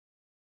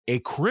 a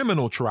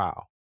criminal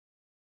trial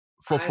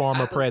for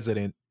former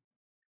president,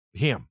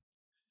 him.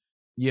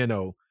 You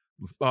know,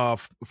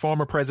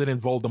 former President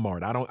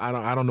Voldemort.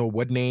 I don't know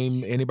what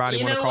name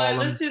anybody want to call him.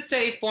 Let's just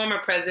say former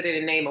president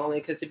in name only,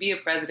 because to be a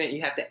president,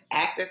 you have to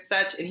act as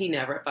such, and he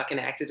never fucking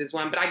acted as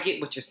one. But I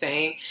get what you're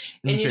saying.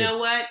 And you know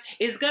what?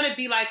 It's going to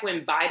be like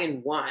when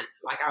Biden won.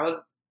 Like, I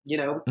was,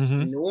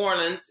 in New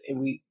Orleans,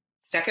 and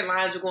second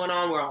lines were going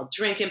on. We're all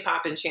drinking,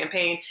 popping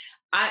champagne.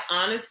 I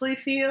honestly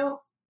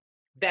feel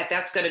that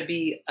that's going to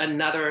be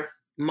another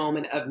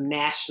moment of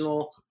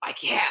national,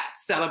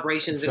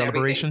 celebrations and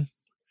everything.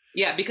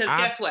 Yeah, because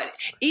guess what?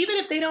 Even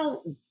if they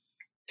don't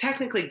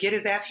technically get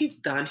his ass, he's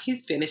done.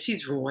 He's finished.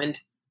 He's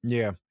ruined.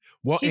 Yeah.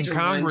 Well,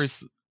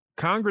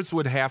 Congress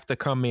would have to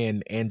come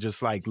in and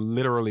just like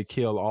literally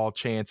kill all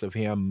chance of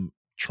him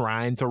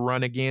trying to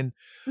run again.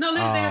 No,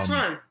 let his ass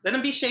run. Let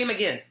him be shame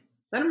again.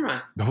 Let him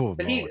run. Oh,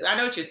 but I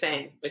know what you're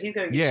saying, but he's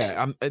going to be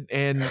shame.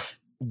 And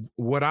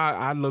what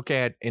I look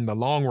at in the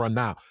long run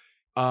now,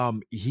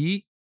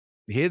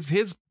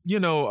 his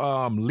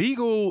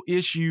legal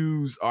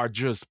issues are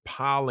just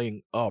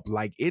piling up.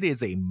 Like, it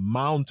is a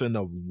mountain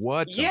of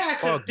what. Yeah,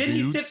 because didn't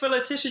he sit for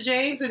Letitia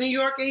James in New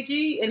York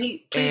AG and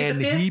he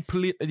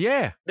pleaded the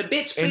fifth? The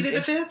bitch pleaded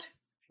the fifth?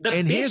 The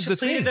bitch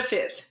pleaded the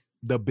fifth.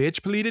 The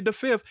bitch pleaded the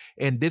fifth.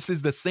 And this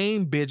is the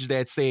same bitch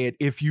that said,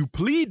 if you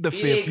plead the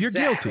fifth, you're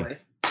guilty.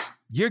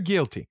 You're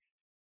guilty.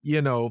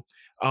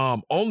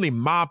 Only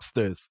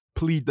mobsters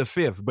plead the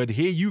fifth, but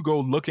here you go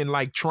looking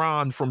like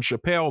Tron from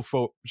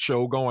Chappelle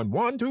show going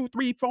 1, 2,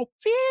 3, 4,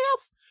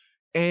 5th,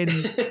 and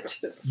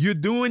you're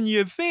doing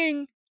your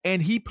thing,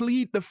 and he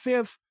plead the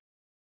fifth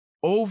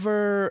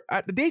over,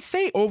 they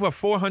say over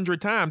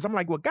 400 times. I'm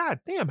like, well,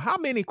 goddamn, how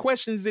many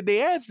questions did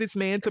they ask this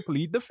man to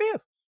plead the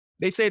fifth?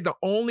 They said the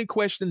only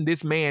question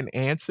this man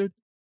answered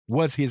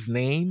was his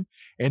name,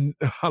 and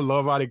I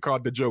love how they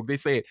caught the joke. They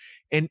said,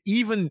 and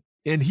he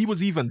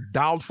was even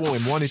doubtful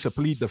and wanted to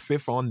plead the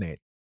fifth on that.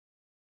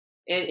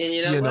 And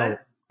you know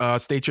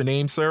what? State your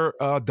name, sir.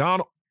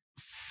 Donald.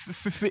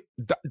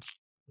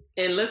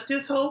 And let's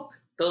just hope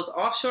those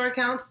offshore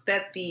accounts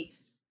that the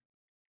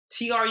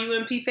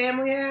TRUMP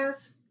family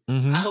has,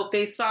 I hope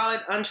they solid,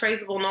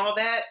 untraceable, and all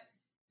that.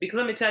 Because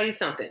let me tell you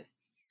something.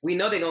 We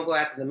know they're going to go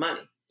after the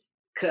money.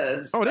 They're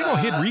going to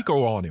hit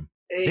RICO on him.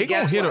 They're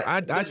going to hit him.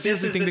 I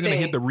seriously think they're going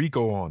to hit the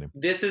RICO on him.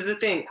 This is the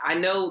thing. I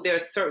know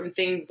there's certain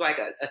things like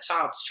a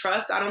child's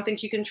trust I don't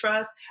think you can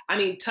trust. I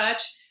mean,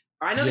 touch.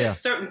 I know there's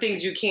certain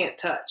things you can't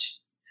touch.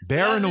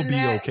 Barron will be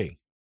okay.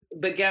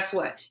 But guess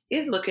what?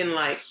 It's looking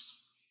like,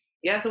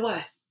 guess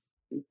what?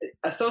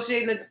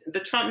 Associating the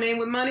Trump name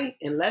with money,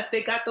 unless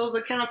they got those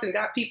accounts and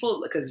got people,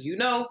 because they're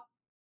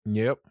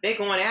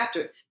going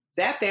after it.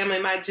 That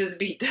family might just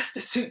be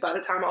destitute by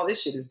the time all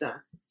this shit is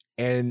done.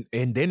 And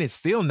then it's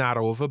still not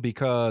over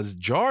because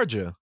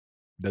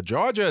the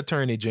Georgia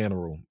Attorney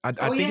General, I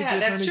think it's the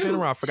Attorney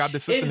General. I forgot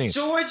the sister name.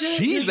 Georgia,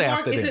 she's New York,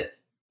 after them.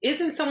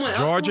 Isn't someone else?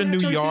 Georgia,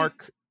 New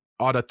York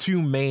are the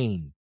two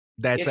main.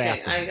 That's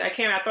after. I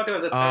can't. I thought there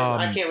was a third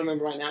one. I can't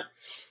remember right now.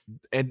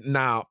 And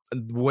now,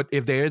 what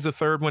if there is a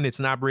third one? It's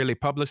not really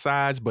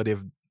publicized, but if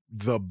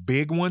the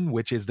big one,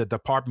 which is the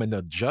Department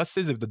of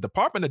Justice, if the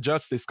Department of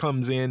Justice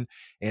comes in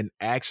and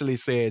actually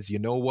says, you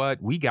know what,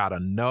 we got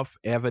enough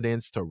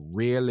evidence to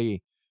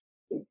really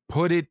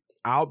put it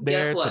out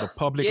there to the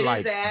public, get like,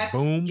 his ass,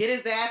 boom. Get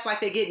his ass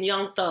like they're getting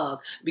Young Thug.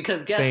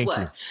 Because guess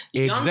what?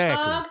 Young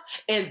Thug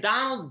and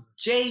Donald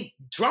J.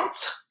 Trump,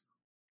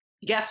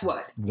 guess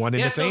what? One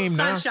in There's the same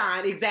no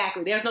sunshine. Now.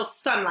 Exactly. There's no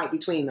sunlight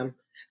between them.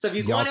 So if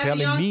you're going after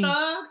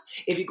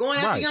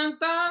Young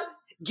Thug,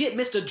 get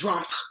Mr.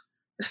 Trump.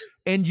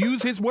 And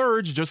use his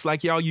words just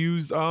like y'all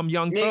use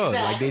Young Thug.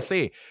 Like they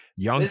say,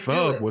 Young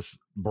Thug was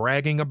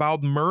bragging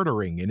about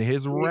murdering in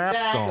his rap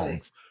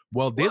songs.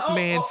 Well, this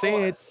man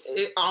said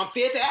on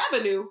Fifth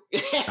Avenue,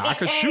 I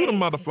could shoot a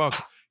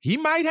motherfucker. He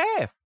might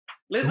have.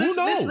 Who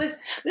knows?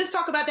 Let's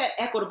talk about that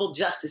equitable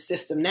justice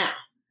system now.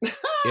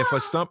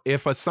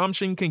 If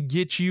assumption can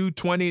get you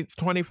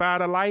 25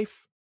 to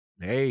life,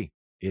 hey,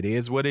 it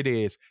is what it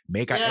is.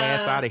 Make an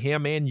ass out of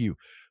him and you.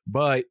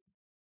 But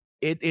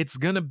it's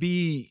gonna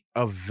be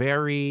a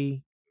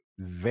very,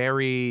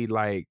 very,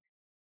 like,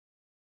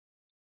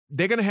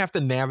 they're gonna have to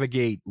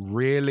navigate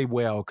really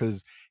well,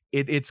 because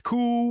it's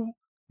cool,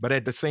 but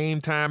at the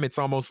same time, it's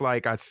almost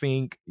like, I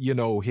think, you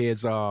know,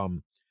 his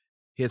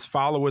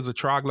followers or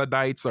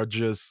troglodytes are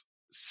just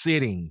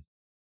sitting,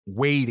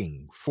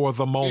 waiting for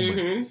the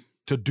moment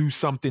to do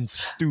something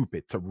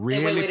stupid, to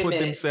really put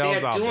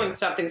themselves out there. They're doing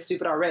something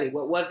stupid already.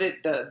 What was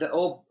it? The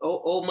old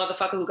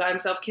motherfucker who got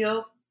himself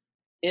killed?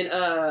 In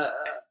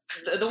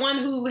the one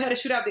who had to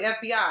shoot out the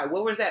FBI.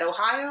 What was that?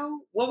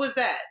 Ohio? What was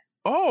that?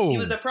 Oh, he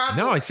was a problem.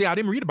 No, I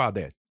didn't read about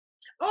that.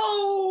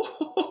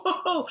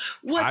 Oh,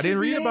 I didn't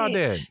read about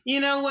that. You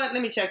know what?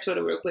 Let me check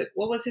Twitter real quick.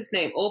 What was his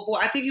name? Oh boy,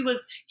 I think he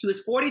was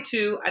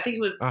 42. I think he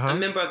was a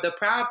member of the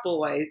Proud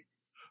Boys.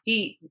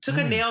 He took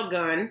a nail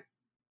gun.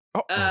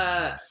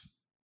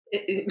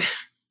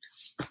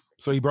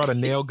 So he brought a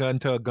nail gun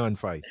to a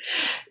gunfight.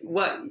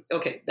 What?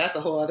 Okay, that's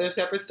a whole other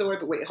separate story.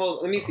 But wait, hold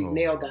on. Let me see.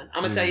 Nail gun.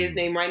 I'm gonna tell you his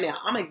name right now.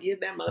 I'm gonna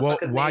give that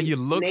motherfucker. Well, while you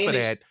look for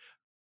that,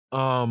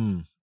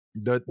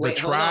 the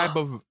tribe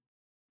of.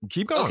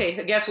 Keep going.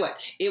 Okay, guess what?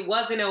 It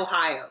was in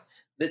Ohio.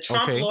 The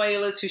Trump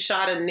loyalist who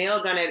shot a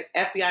nail gun at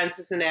FBI in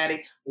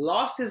Cincinnati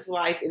lost his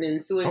life in the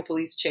ensuing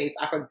police chase.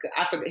 I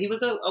forgot. He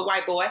was a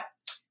white boy,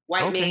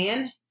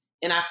 man,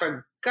 and I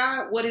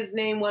forgot what his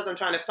name was. I'm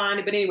trying to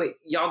find it. But anyway,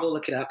 y'all go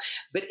look it up.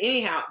 But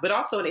anyhow, but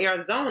also in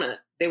Arizona,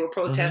 they were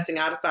protesting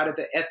outside of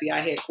the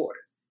FBI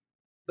headquarters.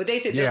 But they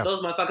said that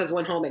those motherfuckers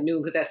went home at noon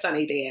because that sun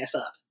ate their ass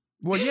up.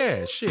 Well,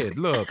 yeah, shit.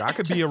 Look, I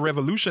could be a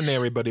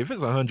revolutionary, but if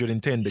it's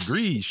 110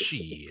 degrees,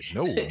 shit,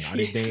 no, not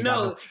a damn.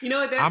 No, you know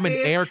what that I'm an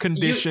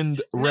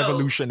air-conditioned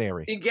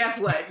revolutionary. And guess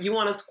what? You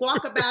want to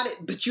squawk about it,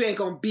 but you ain't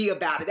gonna be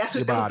about it. That's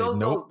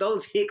what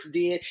those hicks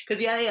did.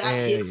 Because I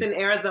hicks in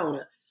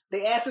Arizona.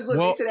 They asses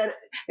look.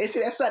 They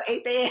said that sun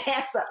ate their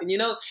ass up, and you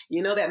know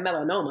that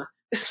melanoma.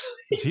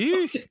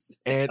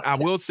 And I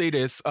will say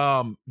this,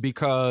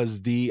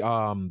 because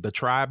the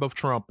tribe of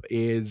Trump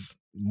is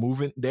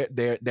moving. They're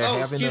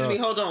having. Excuse me.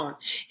 Hold on.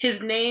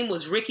 His name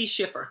was Ricky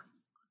Schiffer.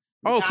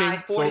 Okay,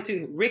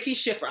 42. Ricky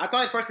Schiffer. I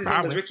thought at first his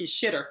name was Ricky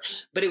Shitter,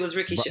 but it was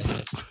Ricky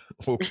Schiffer.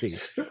 Okay.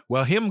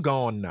 Well, him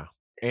gone now,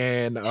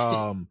 and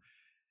I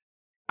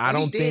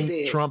don't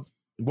think Trump.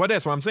 Well,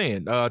 that's what I'm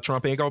saying.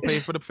 Trump ain't gonna pay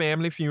for the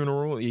family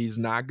funeral. He's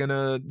not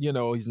gonna,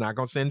 he's not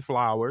gonna send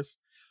flowers.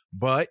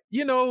 But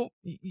you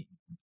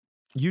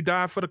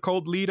die for the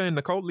cult leader, and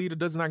the cult leader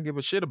does not give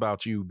a shit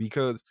about you,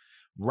 because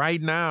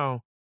right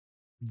now,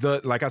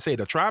 like I say,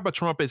 the tribe of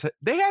Trump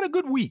they had a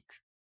good week.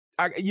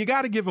 You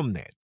got to give them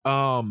that.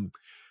 Girl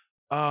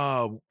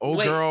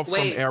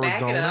from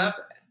Arizona.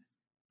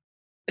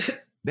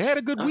 They had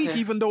a good week,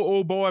 even though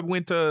old boy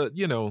went to,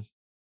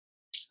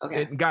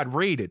 and got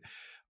raided.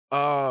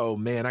 Oh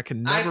man, I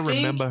can never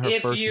remember her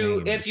first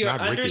name. If you're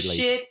under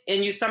shit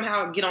and you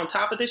somehow get on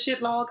top of the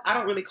shit log, I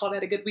don't really call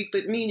that a good week.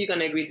 But me and you're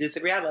gonna agree to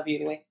disagree. I love you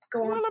anyway.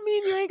 Go on. Well, I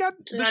mean, you ain't got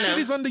the shit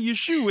is under your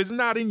shoe. It's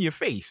not in your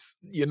face.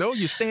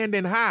 You're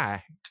standing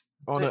high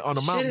on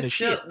a mountain of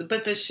shit.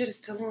 But the shit is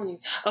still on you.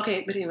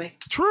 Okay, but anyway.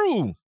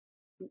 True.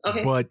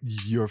 Okay. But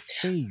your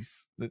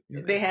face.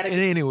 They had it.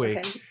 Anyway.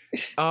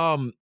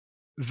 Okay.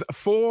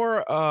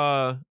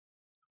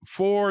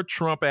 Four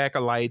Trump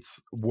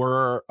acolytes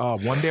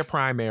won their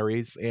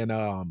primaries in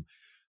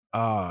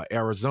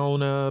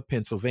Arizona,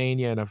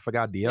 Pennsylvania, and I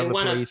forgot the other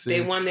places.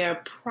 They won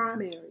their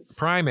primaries.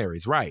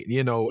 Primaries, right.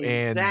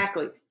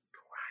 Exactly. And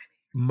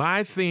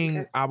my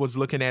thing I was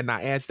looking at, and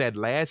I asked that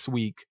last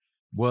week,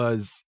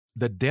 was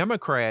the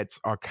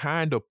Democrats are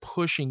kind of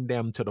pushing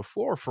them to the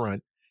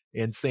forefront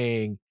and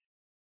saying,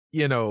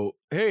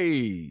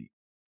 hey,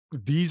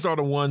 these are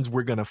the ones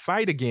we're going to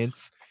fight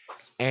against.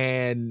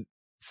 And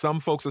some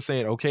folks are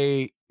saying,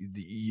 okay,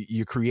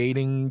 you're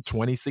creating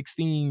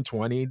 2016,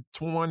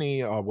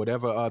 2020, or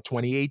whatever,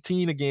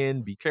 2018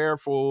 again. Be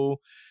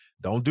careful.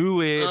 Don't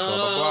do it. Blah,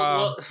 blah, blah.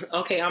 Well,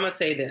 okay, I'm going to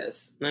say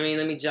this. Let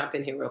me jump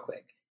in here real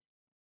quick.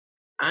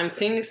 I'm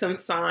seeing some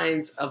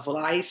signs of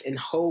life and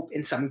hope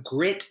and some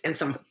grit and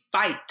some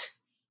fight.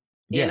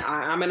 Yeah. And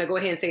I'm going to go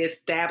ahead and say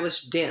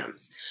established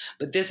Dems.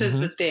 But this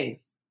is the thing.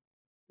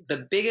 The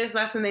biggest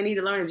lesson they need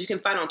to learn is you can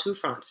fight on two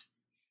fronts.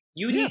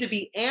 You need to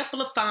be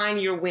amplifying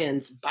your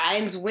wins.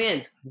 Biden's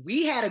wins.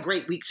 We had a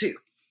great week too.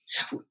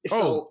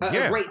 So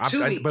a great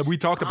 2 weeks. But we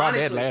talked about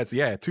that last,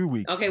 2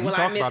 weeks. Okay, well, we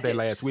talked about that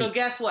last week. So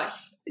guess what?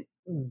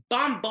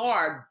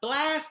 Bombard,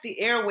 blast the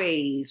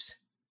airwaves,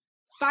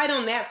 fight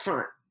on that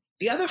front.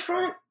 The other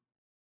front,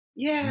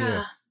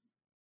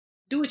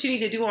 do what you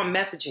need to do on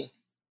messaging.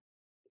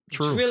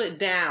 True. Drill it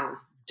down.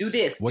 Do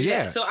this. Do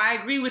that. So I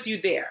agree with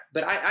you there,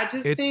 but I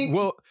just think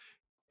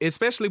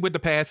especially with the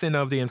passing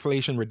of the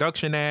Inflation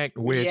Reduction Act,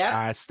 which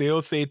I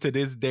still say to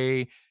this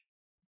day,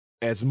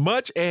 as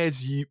much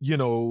as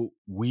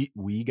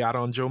we got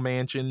on Joe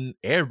Manchin,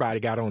 everybody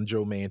got on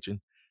Joe Manchin.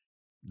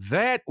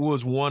 That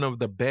was one of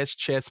the best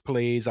chess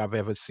plays I've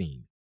ever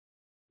seen.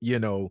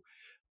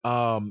 Got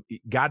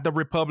the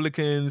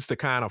Republicans to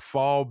kind of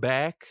fall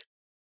back,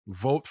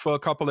 vote for a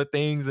couple of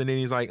things, and then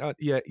he's like,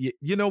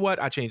 you know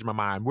what? I changed my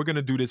mind. We're going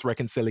to do this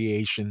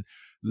reconciliation.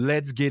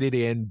 Let's get it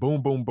in.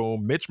 Boom, boom,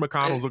 boom. Mitch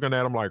McConnell's looking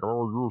at him like,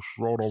 oh, you're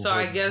so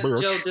I guess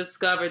bitch. Joe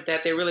discovered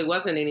that there really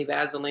wasn't any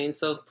Vaseline,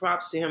 so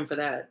props to him for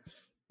that.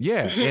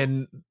 Yeah,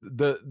 and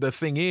the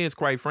thing is,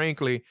 quite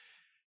frankly,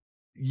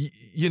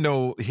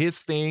 his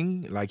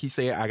thing, like he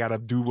said, I got to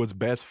do what's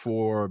best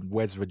for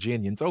West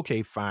Virginians.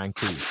 Okay, fine,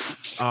 cool.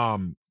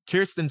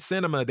 Kyrsten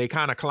Sinema, they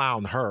kind of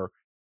clown her.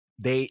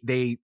 They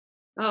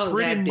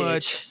pretty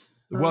much,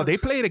 well, they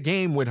played a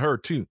game with her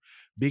too,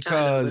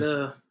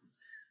 because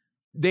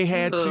they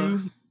had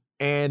to,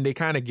 and they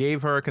kind of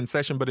gave her a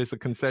concession, but it's a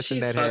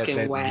concession that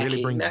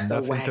really brings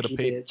nothing to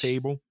the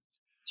table.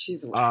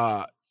 She's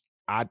wacky.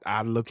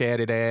 I look at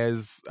it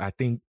as, I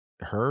think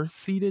her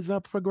seat is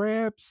up for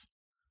grabs.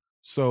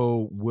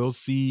 So we'll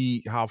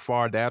see how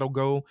far that'll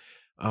go.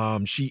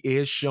 She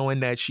is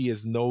showing that she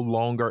is no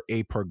longer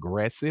a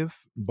progressive,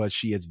 but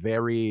she is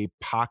very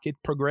pocket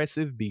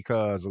progressive,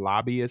 because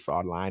lobbyists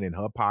are lining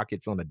her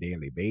pockets on a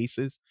daily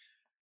basis.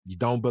 You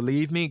don't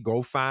believe me?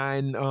 Go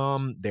find,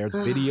 there's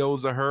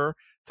videos of her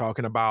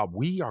talking about,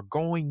 we are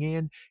going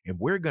in and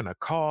we're going to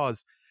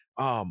cause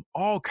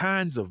all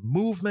kinds of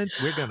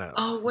movements. We're going to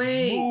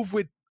move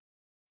with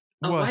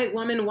a white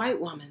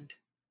woman.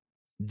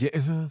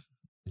 Yeah.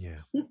 Yeah.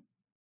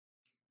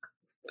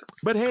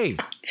 But hey,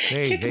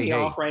 kick me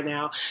off right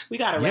now. We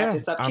got to wrap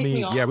this up.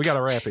 We got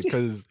to wrap it,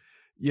 because,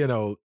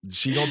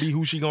 she going to be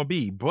who she going to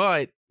be.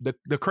 But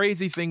the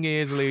crazy thing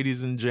is,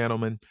 ladies and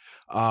gentlemen,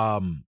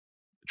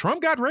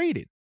 Trump got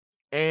raided.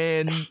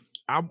 And Yay!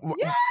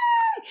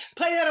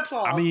 Play that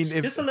applause. I mean,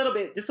 just a little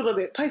bit.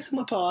 Play some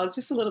applause.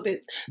 Just a little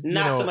bit.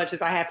 Not so much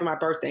as I had for my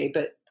birthday,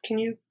 but can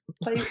you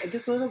play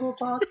just a little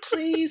applause,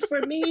 please,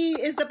 for me?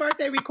 It's a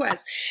birthday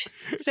request.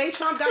 Say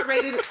Trump got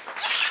raided.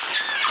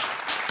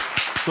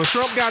 So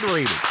Trump got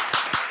raided.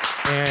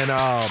 And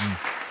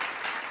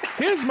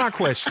here's my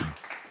question.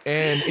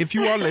 And if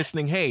you are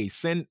listening, hey,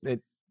 send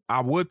it.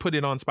 I would put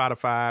it on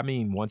Spotify. I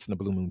mean, once in a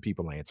blue moon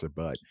people answer.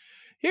 But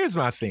here's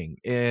my thing.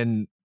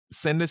 And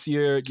send us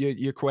your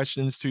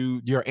questions to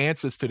your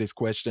answers to this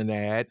question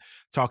at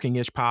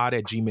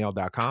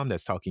talkingishpod@gmail.com.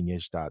 That's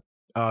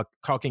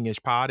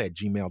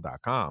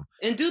talkingishpod@gmail.com.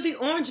 And do the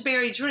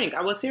orangeberry drink.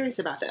 I was serious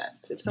about that.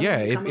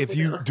 If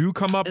you do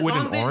come up with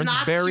an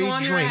orangeberry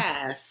drink,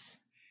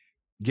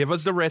 give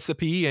us the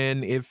recipe,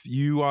 and if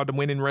you are the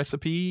winning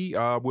recipe,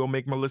 we'll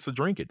make Melissa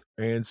drink it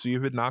and see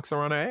if it knocks her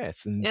on her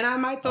ass. And I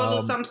might throw a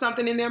little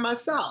something in there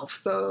myself.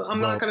 So I'm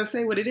not going to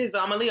say what it is.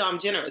 I'm a Leo. I'm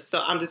generous.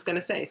 So I'm just going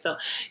to say. So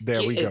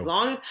there we go. As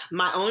long as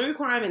my only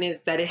requirement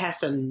is that it has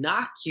to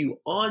knock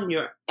you on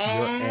your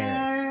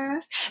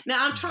ass.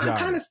 Now I'm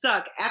kind of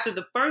stuck after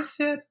the first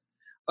sip,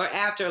 or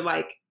after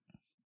like.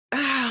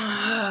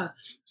 No,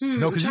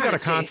 because you got to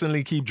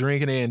constantly keep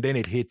drinking it, and then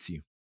it hits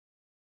you.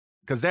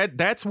 Because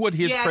that's what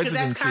his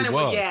presidency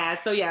was.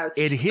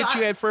 It hit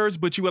you at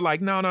first, but you were like,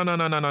 no.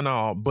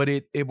 But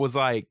it was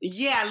like,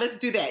 let's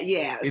do that.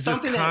 Yeah, it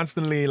just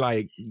constantly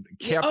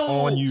kept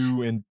on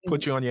you and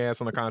put you on your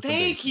ass on a constant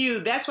basis. Thank you.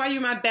 That's why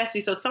you're my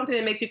bestie. So something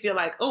that makes you feel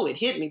like, oh, it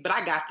hit me, but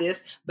I got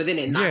this. But then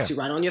it knocks you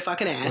right on your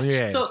fucking ass.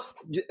 Yes. So,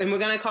 and we're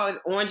gonna call it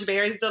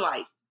Orangeberry's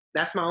Delight.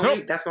 That's my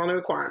only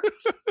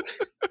requirements.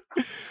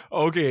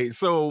 Okay,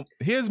 so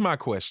here's my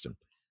question.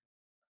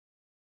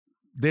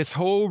 This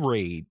whole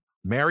raid,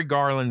 Merrick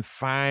Garland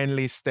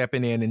finally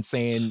stepping in and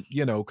saying,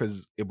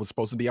 because it was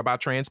supposed to be about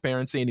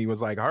transparency, and he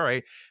was like, all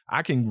right,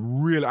 I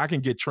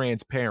can get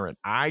transparent.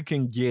 I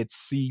can get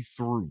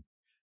see-through.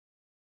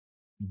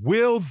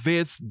 Will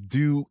this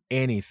do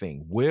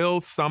anything? Will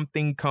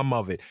something come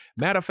of it?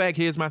 Matter of fact,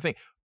 here's my thing.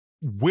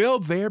 Will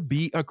there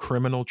be a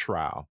criminal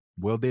trial?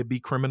 Will there be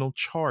criminal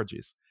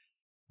charges?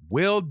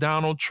 Will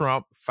Donald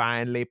Trump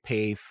finally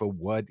pay for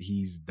what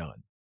he's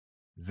done?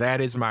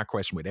 That is my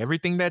question. With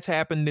everything that's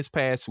happened this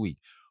past week,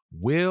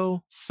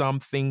 will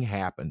something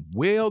happen?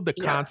 Will the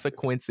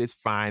consequences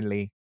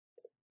finally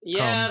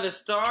the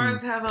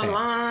stars have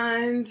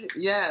aligned.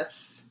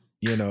 Yes.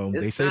 You know,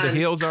 they say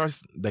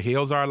the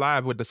hills are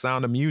alive with the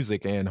sound of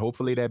music, and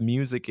hopefully that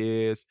music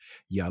is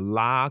you're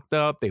locked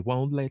up, they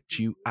won't let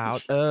you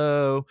out.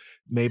 Oh,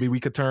 maybe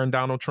we could turn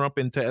Donald Trump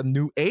into a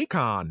new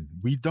Akon.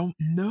 We don't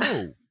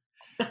know.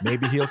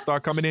 Maybe he'll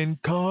start coming in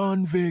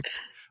convict,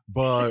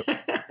 but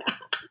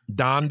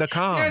Don the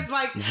Con. There's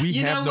like,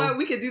 what?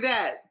 We could do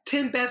that.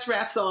 10 best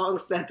rap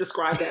songs that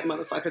describe that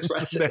motherfucker's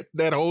president.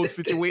 that whole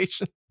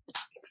situation.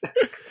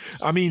 Exactly.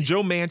 I mean,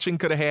 Joe Manchin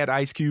could have had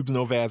Ice Cube's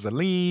No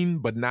Vaseline,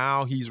 but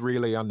now he's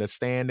really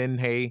understanding,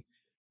 hey,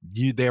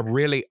 there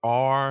really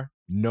are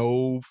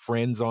no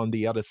friends on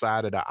the other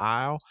side of the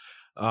aisle.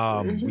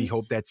 We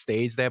hope that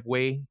stays that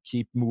way.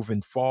 Keep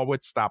moving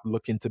forward. Stop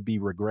looking to be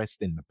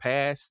regressed in the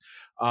past.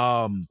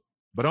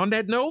 But on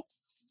that note,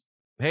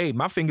 hey,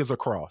 my fingers are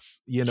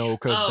crossed,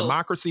 because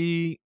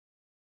democracy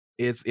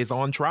is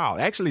on trial.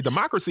 Actually,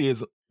 democracy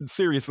is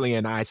seriously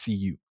in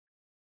ICU.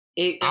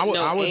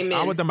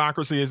 Our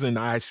democracy is in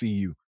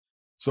ICU.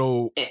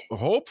 So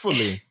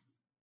hopefully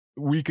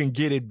we can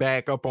get it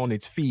back up on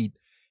its feet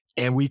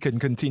and we can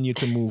continue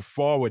to move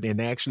forward and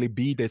actually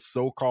be this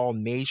so-called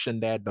nation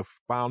that the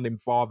founding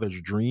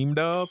fathers dreamed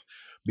of.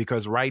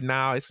 Because right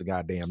now it's a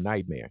goddamn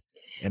nightmare.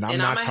 And I'm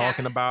not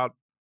talking about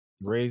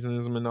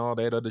racism and all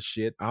that other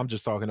shit. I'm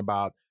just talking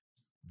about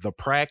the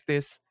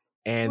practice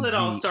and the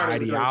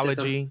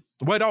ideology.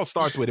 Well, it all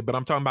starts with it, but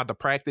I'm talking about the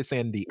practice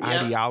and the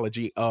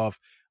ideology of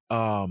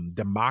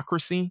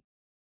democracy.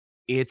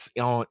 It's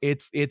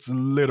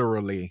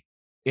literally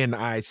in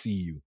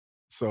ICU.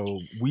 So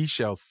we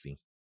shall see.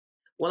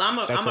 Well, I'm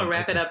gonna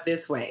wrap it up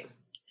this way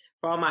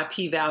for all my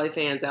P Valley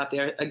fans out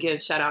there. Again,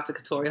 shout out to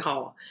Katori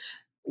Hall.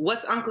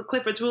 What's Uncle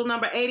Clifford's rule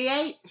number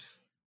 88?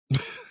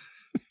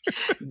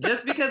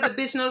 Just because a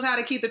bitch knows how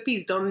to keep the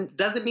peace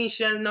doesn't mean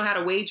she doesn't know how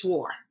to wage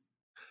war.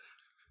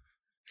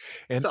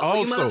 And so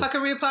all you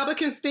motherfucking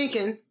Republicans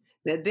thinking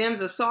that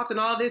Dems are soft and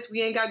all this,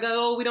 we ain't got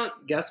guns, we don't.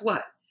 Guess what?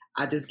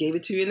 I just gave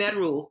it to you in that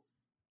rule.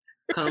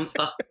 Come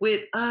fuck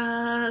with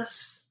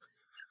us.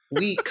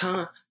 We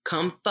come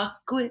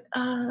fuck with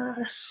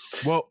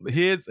us. Well,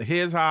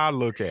 here's how I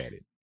look at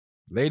it.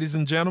 Ladies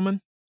and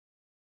gentlemen,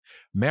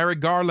 Merrick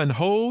Garland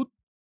hold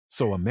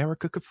so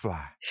America could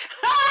fly.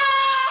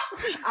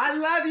 I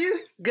love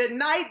you. Good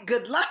night,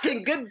 good luck,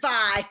 and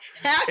goodbye.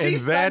 Happy and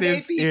that Sunday,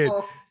 is people.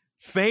 It.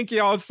 Thank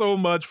y'all so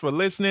much for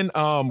listening.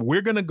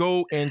 We're going to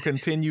go and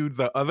continue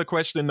the other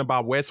question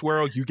about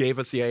Westworld. You gave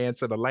us your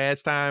answer the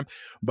last time.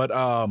 But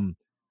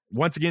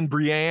once again,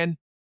 Brianne,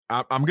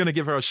 I'm going to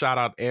give her a shout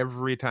out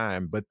every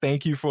time. But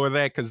thank you for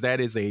that, because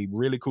that is a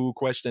really cool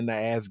question to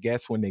ask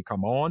guests when they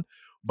come on.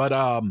 But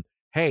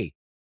hey,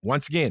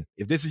 once again,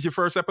 if this is your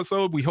first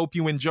episode, we hope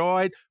you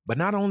enjoyed. But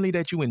not only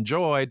that you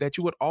enjoyed, that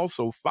you would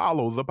also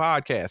follow the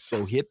podcast.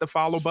 So hit the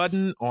follow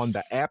button on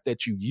the app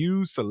that you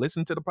use to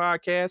listen to the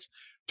podcast.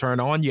 Turn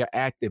on your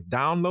active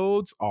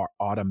downloads or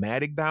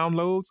automatic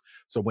downloads.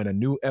 So when a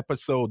new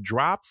episode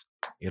drops,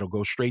 it'll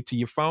go straight to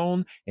your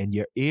phone and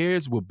your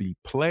ears will be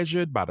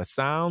pleasured by the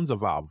sounds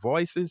of our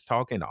voices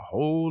talking a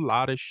whole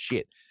lot of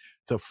shit.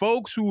 To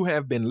folks who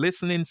have been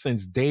listening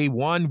since day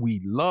one, we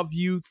love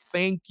you.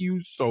 Thank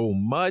you so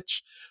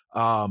much.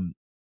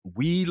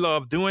 We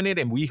love doing it,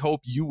 and we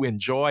hope you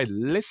enjoy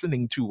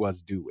listening to us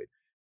do it.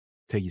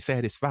 Till you're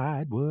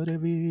satisfied,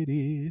 whatever it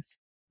is,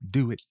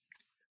 do it.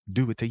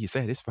 Do it till you're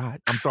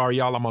satisfied. I'm sorry,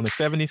 y'all. I'm on the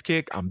 70s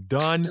kick. I'm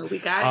done. No, we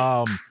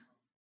got it.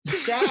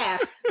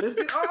 Shaft. Let's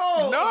do.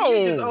 No.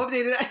 You just opened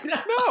it.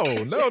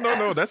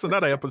 No. That's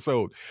another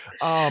episode.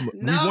 We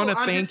want to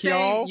thank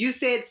y'all. You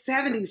said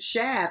 70s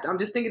Shaft. I'm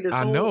just thinking this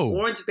whole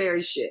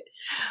Orangeberry shit.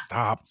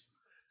 Stop.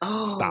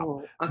 Oh,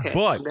 stop. Okay.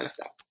 But I'm gonna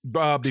stop.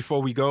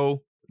 Before we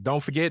go,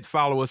 don't forget,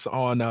 follow us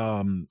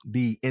on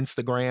the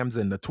Instagrams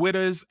and the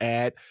Twitters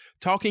at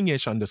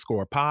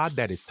talkingish_pod.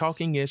 That is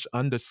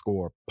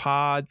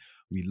talkingish_pod.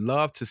 We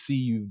love to see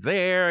you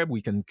there.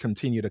 We can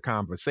continue the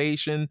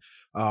conversation.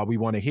 We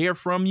want to hear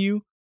from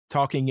you.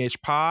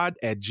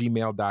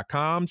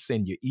 talkingishpod@gmail.com.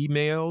 Send your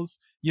emails,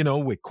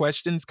 with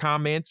questions,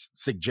 comments,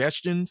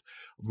 suggestions,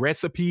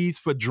 recipes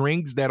for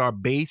drinks that are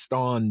based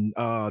on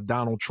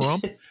Donald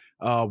Trump.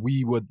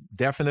 We would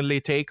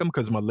definitely take them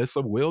because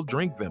Melissa will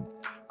drink them.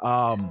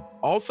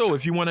 Also,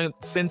 if you want to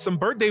send some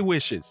birthday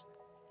wishes,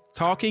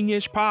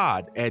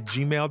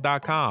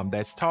 talkingishpod@gmail.com.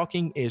 That's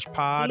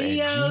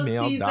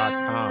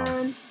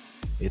talkingishpod@gmail.com.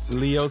 It's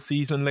Leo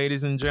season,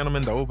 ladies and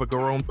gentlemen. The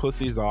overgrown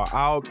pussies are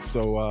out.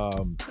 So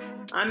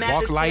I'm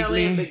at the tail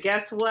end, but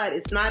guess what?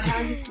 It's not how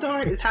you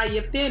start, it's how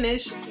you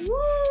finish. Woo!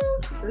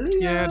 Leo.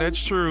 Yeah,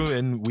 that's true.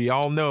 And we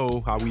all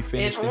know how we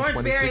finished. And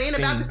Orangeberry ain't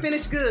about to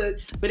finish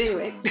good. But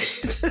anyway.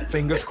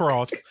 Fingers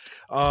crossed.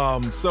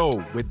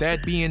 So with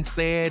that being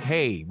said,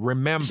 hey,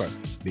 remember,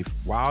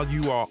 while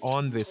you are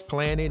on this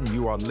planet and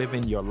you are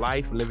living your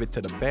life, live it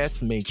to the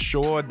best. Make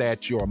sure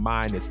that your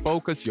mind is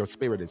focused, your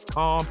spirit is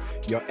calm,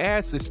 your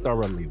ass is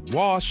thoroughly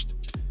washed.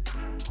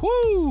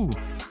 Woo!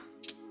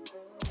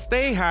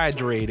 Stay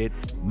hydrated,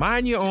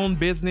 mind your own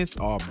business,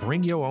 or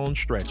bring your own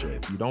stretcher.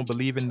 If you don't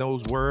believe in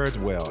those words,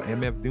 well,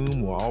 MF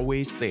Doom will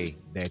always say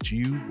that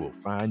you will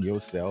find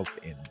yourself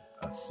in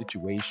a a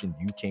situation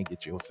you can't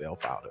get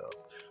yourself out of.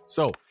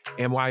 So,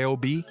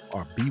 MYOB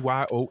or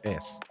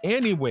BYOS.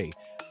 Anyway,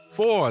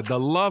 for the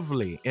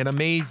lovely and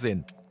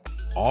amazing,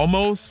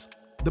 almost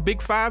the big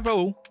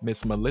 5-0,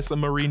 Miss Melissa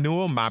Marie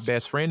Newell, my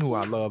best friend who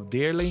I love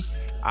dearly,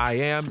 I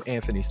am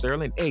Anthony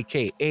Sterling,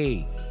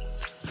 aka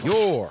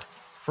your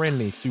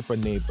friendly super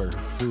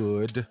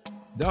neighborhood.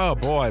 Oh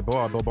boy.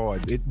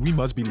 We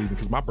must be leaving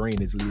because my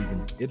brain is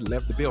leaving. It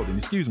left the building.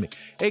 Excuse me.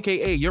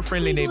 AKA your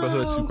friendly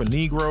neighborhood super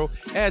Negro,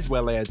 as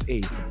well as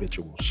a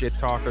habitual shit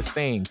talker,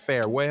 saying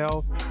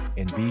farewell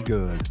and be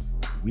good.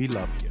 We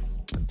love you.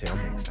 Until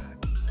next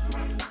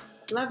time.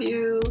 Love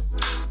you.